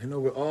 I know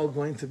we're all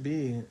going to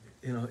be,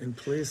 in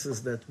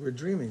places that we're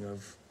dreaming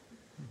of.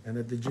 And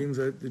that the dreams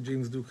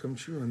do come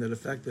true, and that the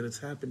fact that it's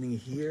happening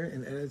here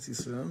in Eretz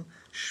Yisrael,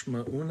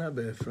 Shma'una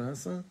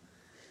be'Efrasa,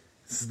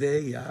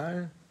 Zdei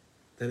Yar,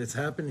 that it's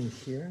happening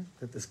here,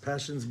 that this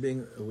passion's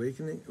being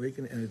awakening,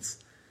 and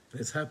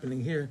it's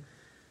happening here,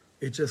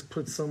 it just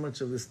puts so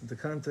much of this into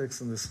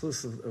context and the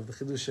schus of the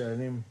Chidush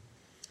Harim,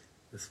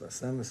 the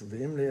Svasamis of the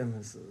Imriam,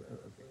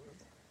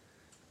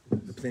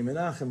 the Pnei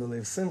Menachem, the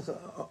Lev Simcha,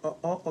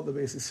 all the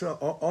Beis Yisrael,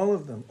 all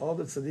of them, all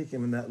the tzaddikim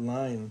in that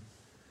line.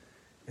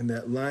 And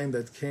that line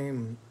that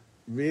came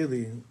from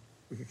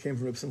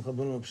Reb Simcha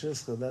ben Reb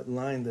Shescha, that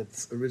line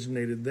that's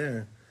originated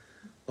there,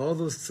 all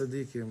those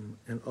tzaddikim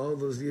and all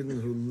those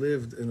Yidden who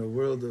lived in a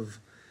world of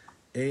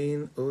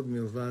Ein Od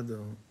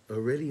Milvado,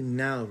 already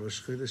now,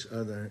 Rosh Chodesh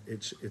Adar,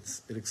 it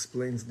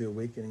explains the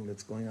awakening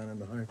that's going on in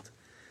the heart.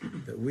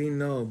 That we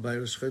know by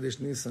Rosh Chodesh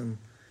Nisan,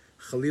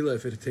 Chalila,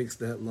 if it takes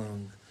that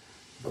long,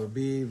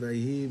 Obi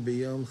Vayhi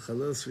B'Yom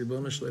Chalos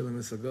Ribono Shloim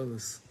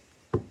Esagolos.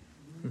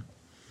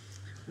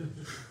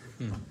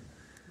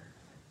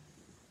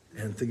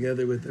 And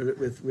together with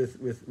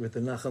the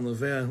Nachal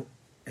Noveh,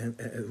 and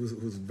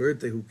whose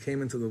birthday, who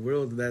came into the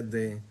world that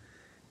day,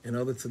 and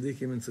all the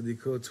tzaddikim and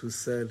tzaddikot who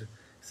said,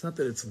 it's not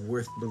that it's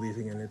worth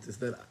believing in it, it's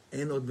that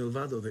Ein Od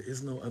Milvado, there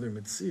is no other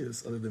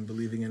mitzias other than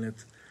believing in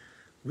it.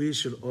 We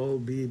should all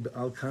be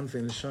al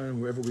kanfei nesharim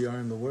wherever we are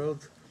in the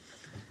world,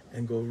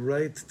 and go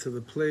right to the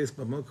place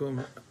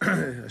b'makom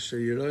asher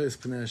yirois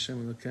pnei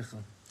Hashem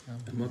elokecha,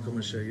 b'makom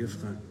asher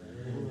yifcha.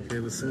 Okay,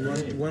 listen,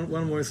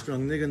 one more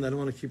strong niggun. I don't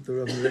want to keep the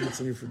Rav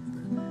Yehoshua on you for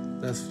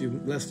the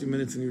last few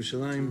minutes in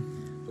Yerushalayim,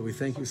 but we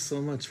thank you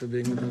so much for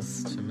being with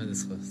us.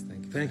 Tremendous host.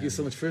 Thank you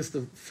so much. First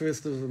of,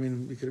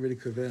 we could already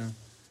cover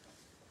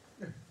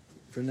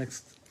for the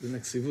next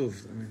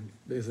sivuv.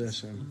 Be'ez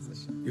Hashem.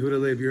 Yehuda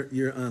Leib,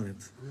 you're on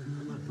it.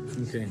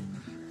 Okay.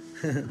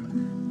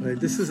 Right,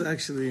 this is a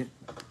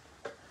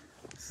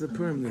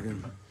Purim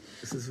niggun.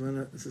 This is one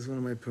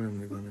of my Purim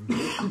niggunim.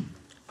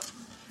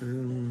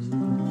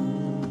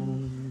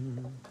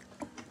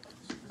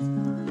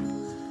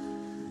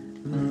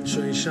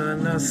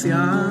 Shoishanas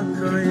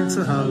Yaakov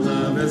Tzahalla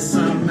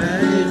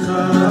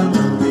V'Samecha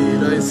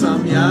Vidoi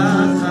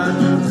Samyacha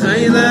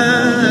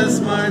Chayles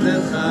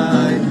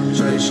Mordechai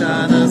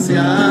Shoishanas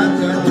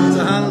Yaakov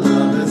Tzahalla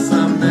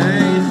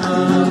V'Samecha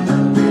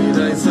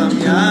Vidoi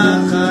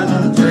Samyacha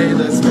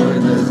Chayles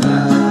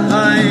Mordechai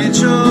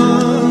Haichu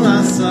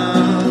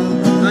Asal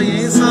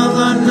Hayisal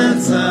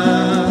Netzah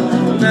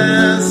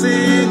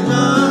Nesik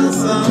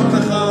Vasal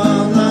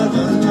V'Chol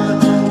Avot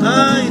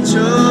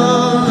Haichu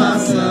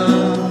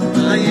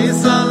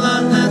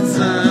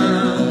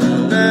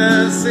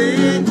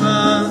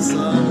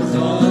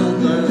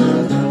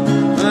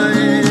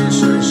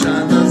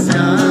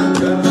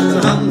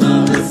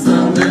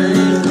Someday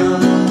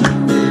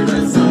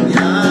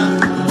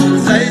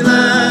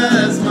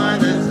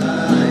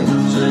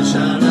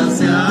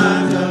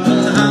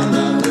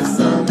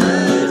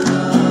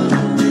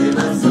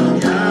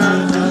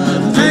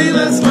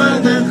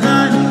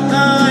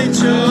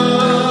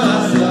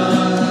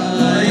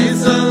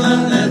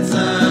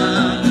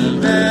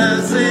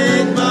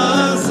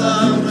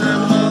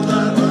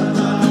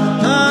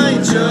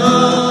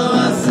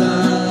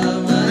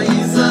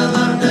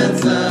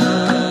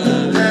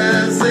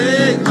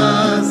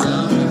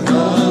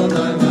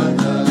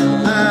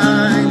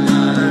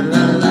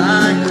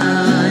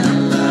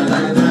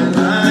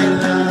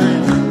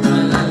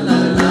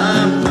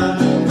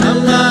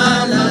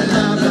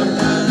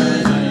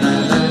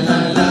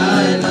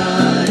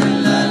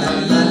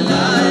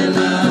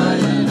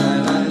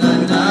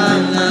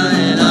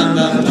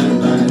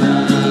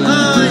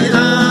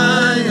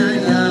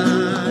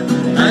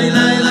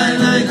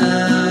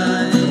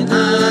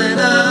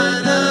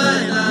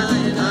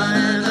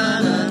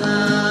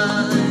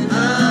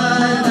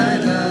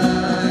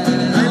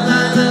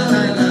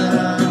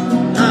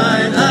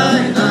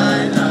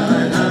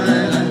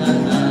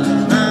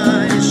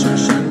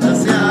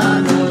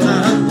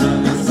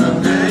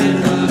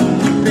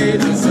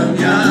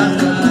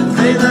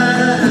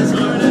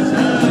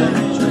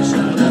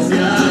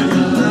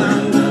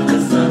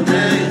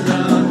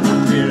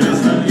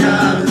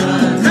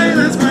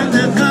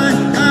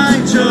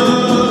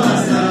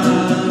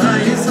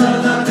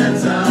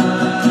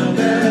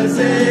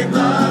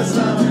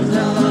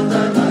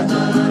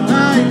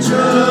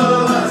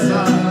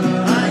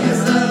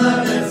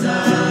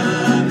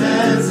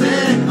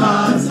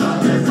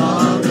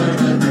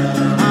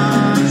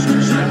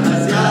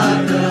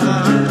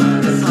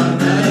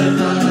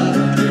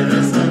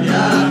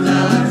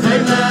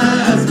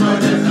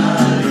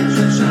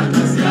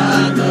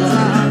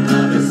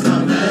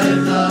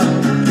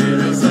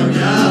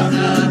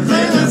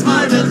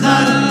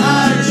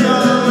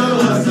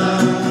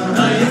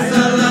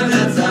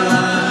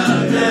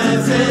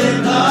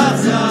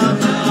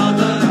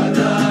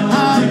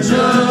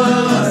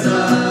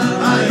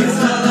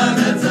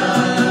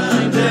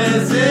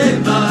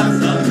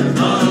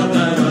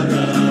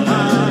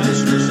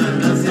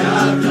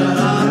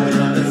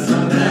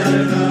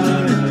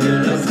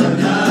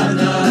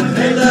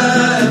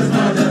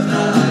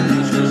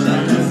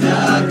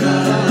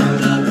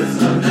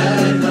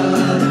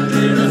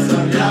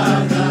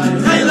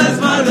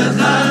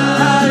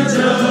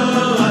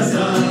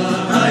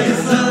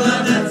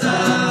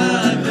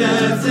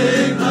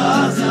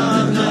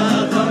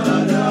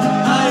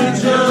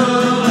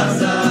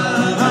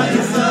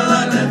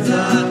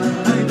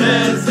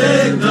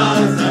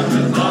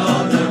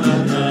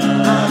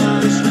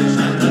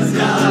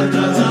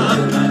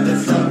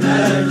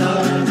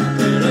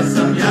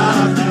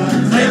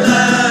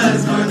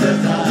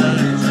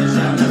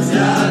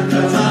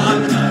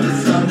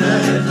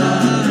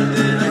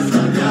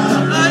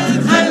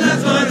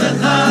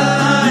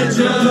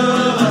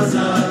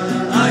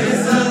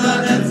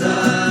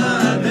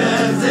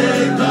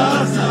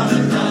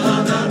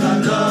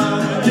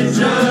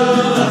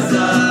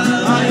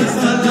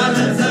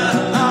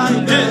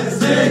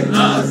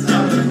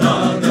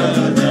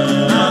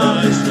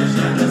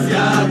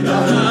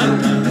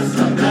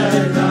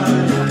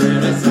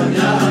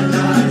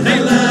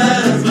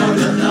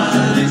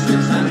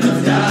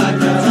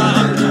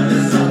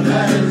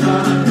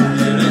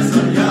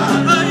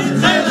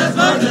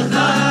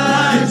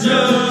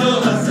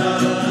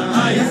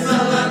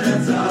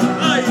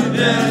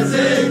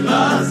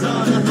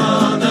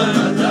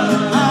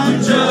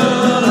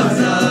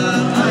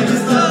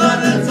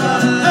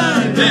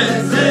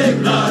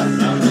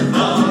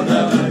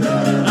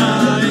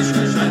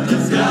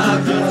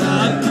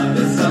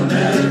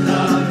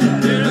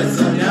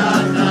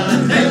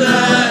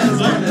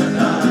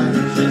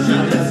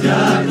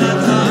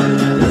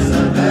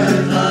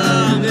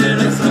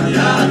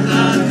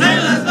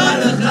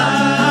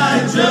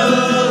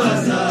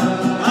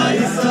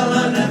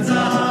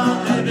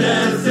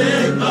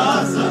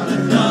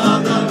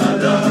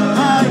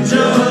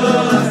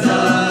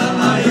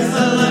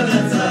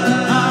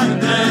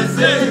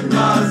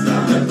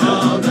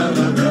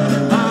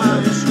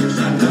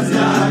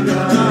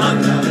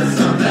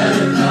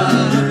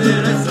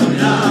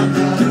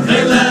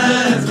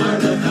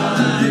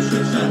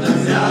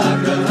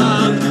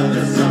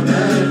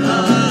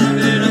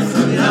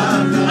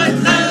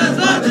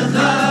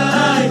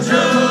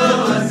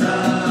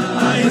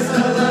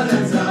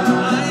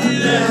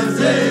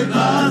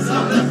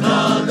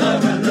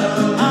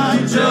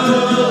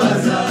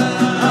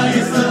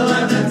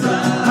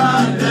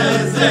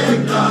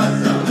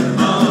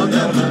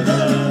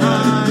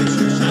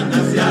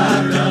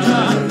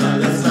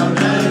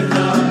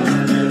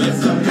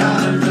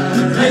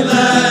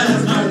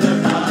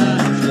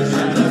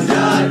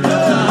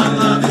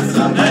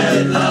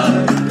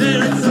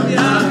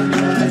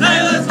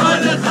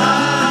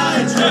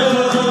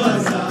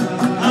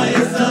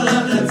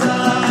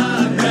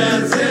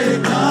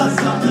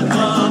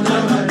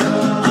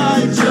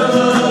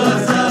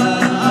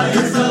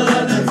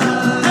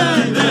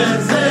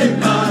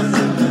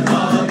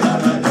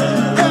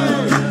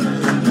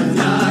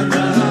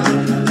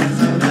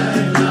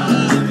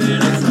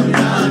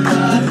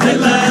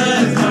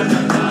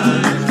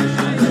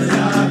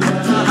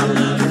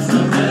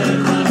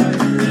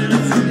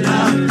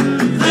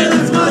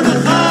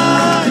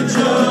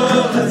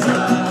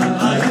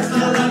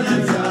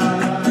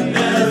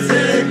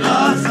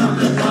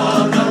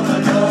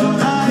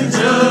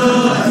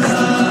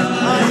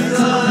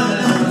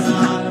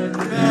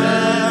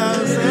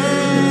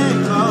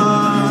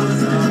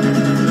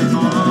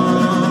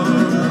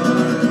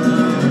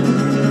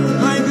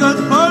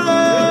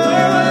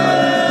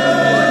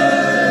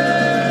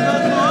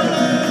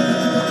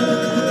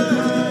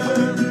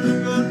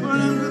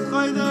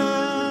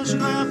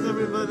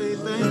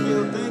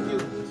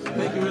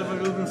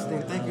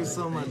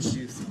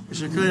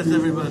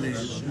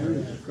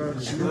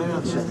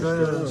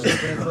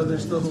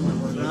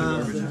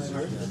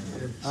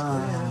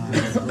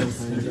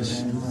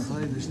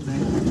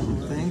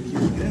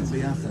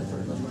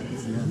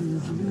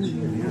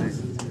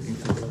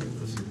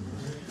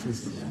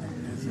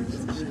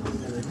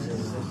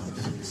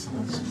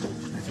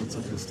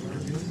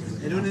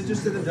Anyone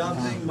interested in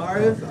adopting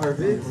Mariv,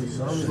 Arvit?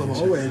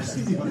 Always.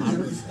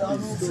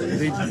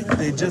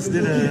 They just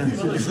did a.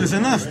 If there's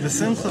enough, the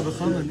simcha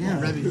b'chol again.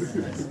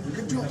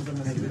 Good job.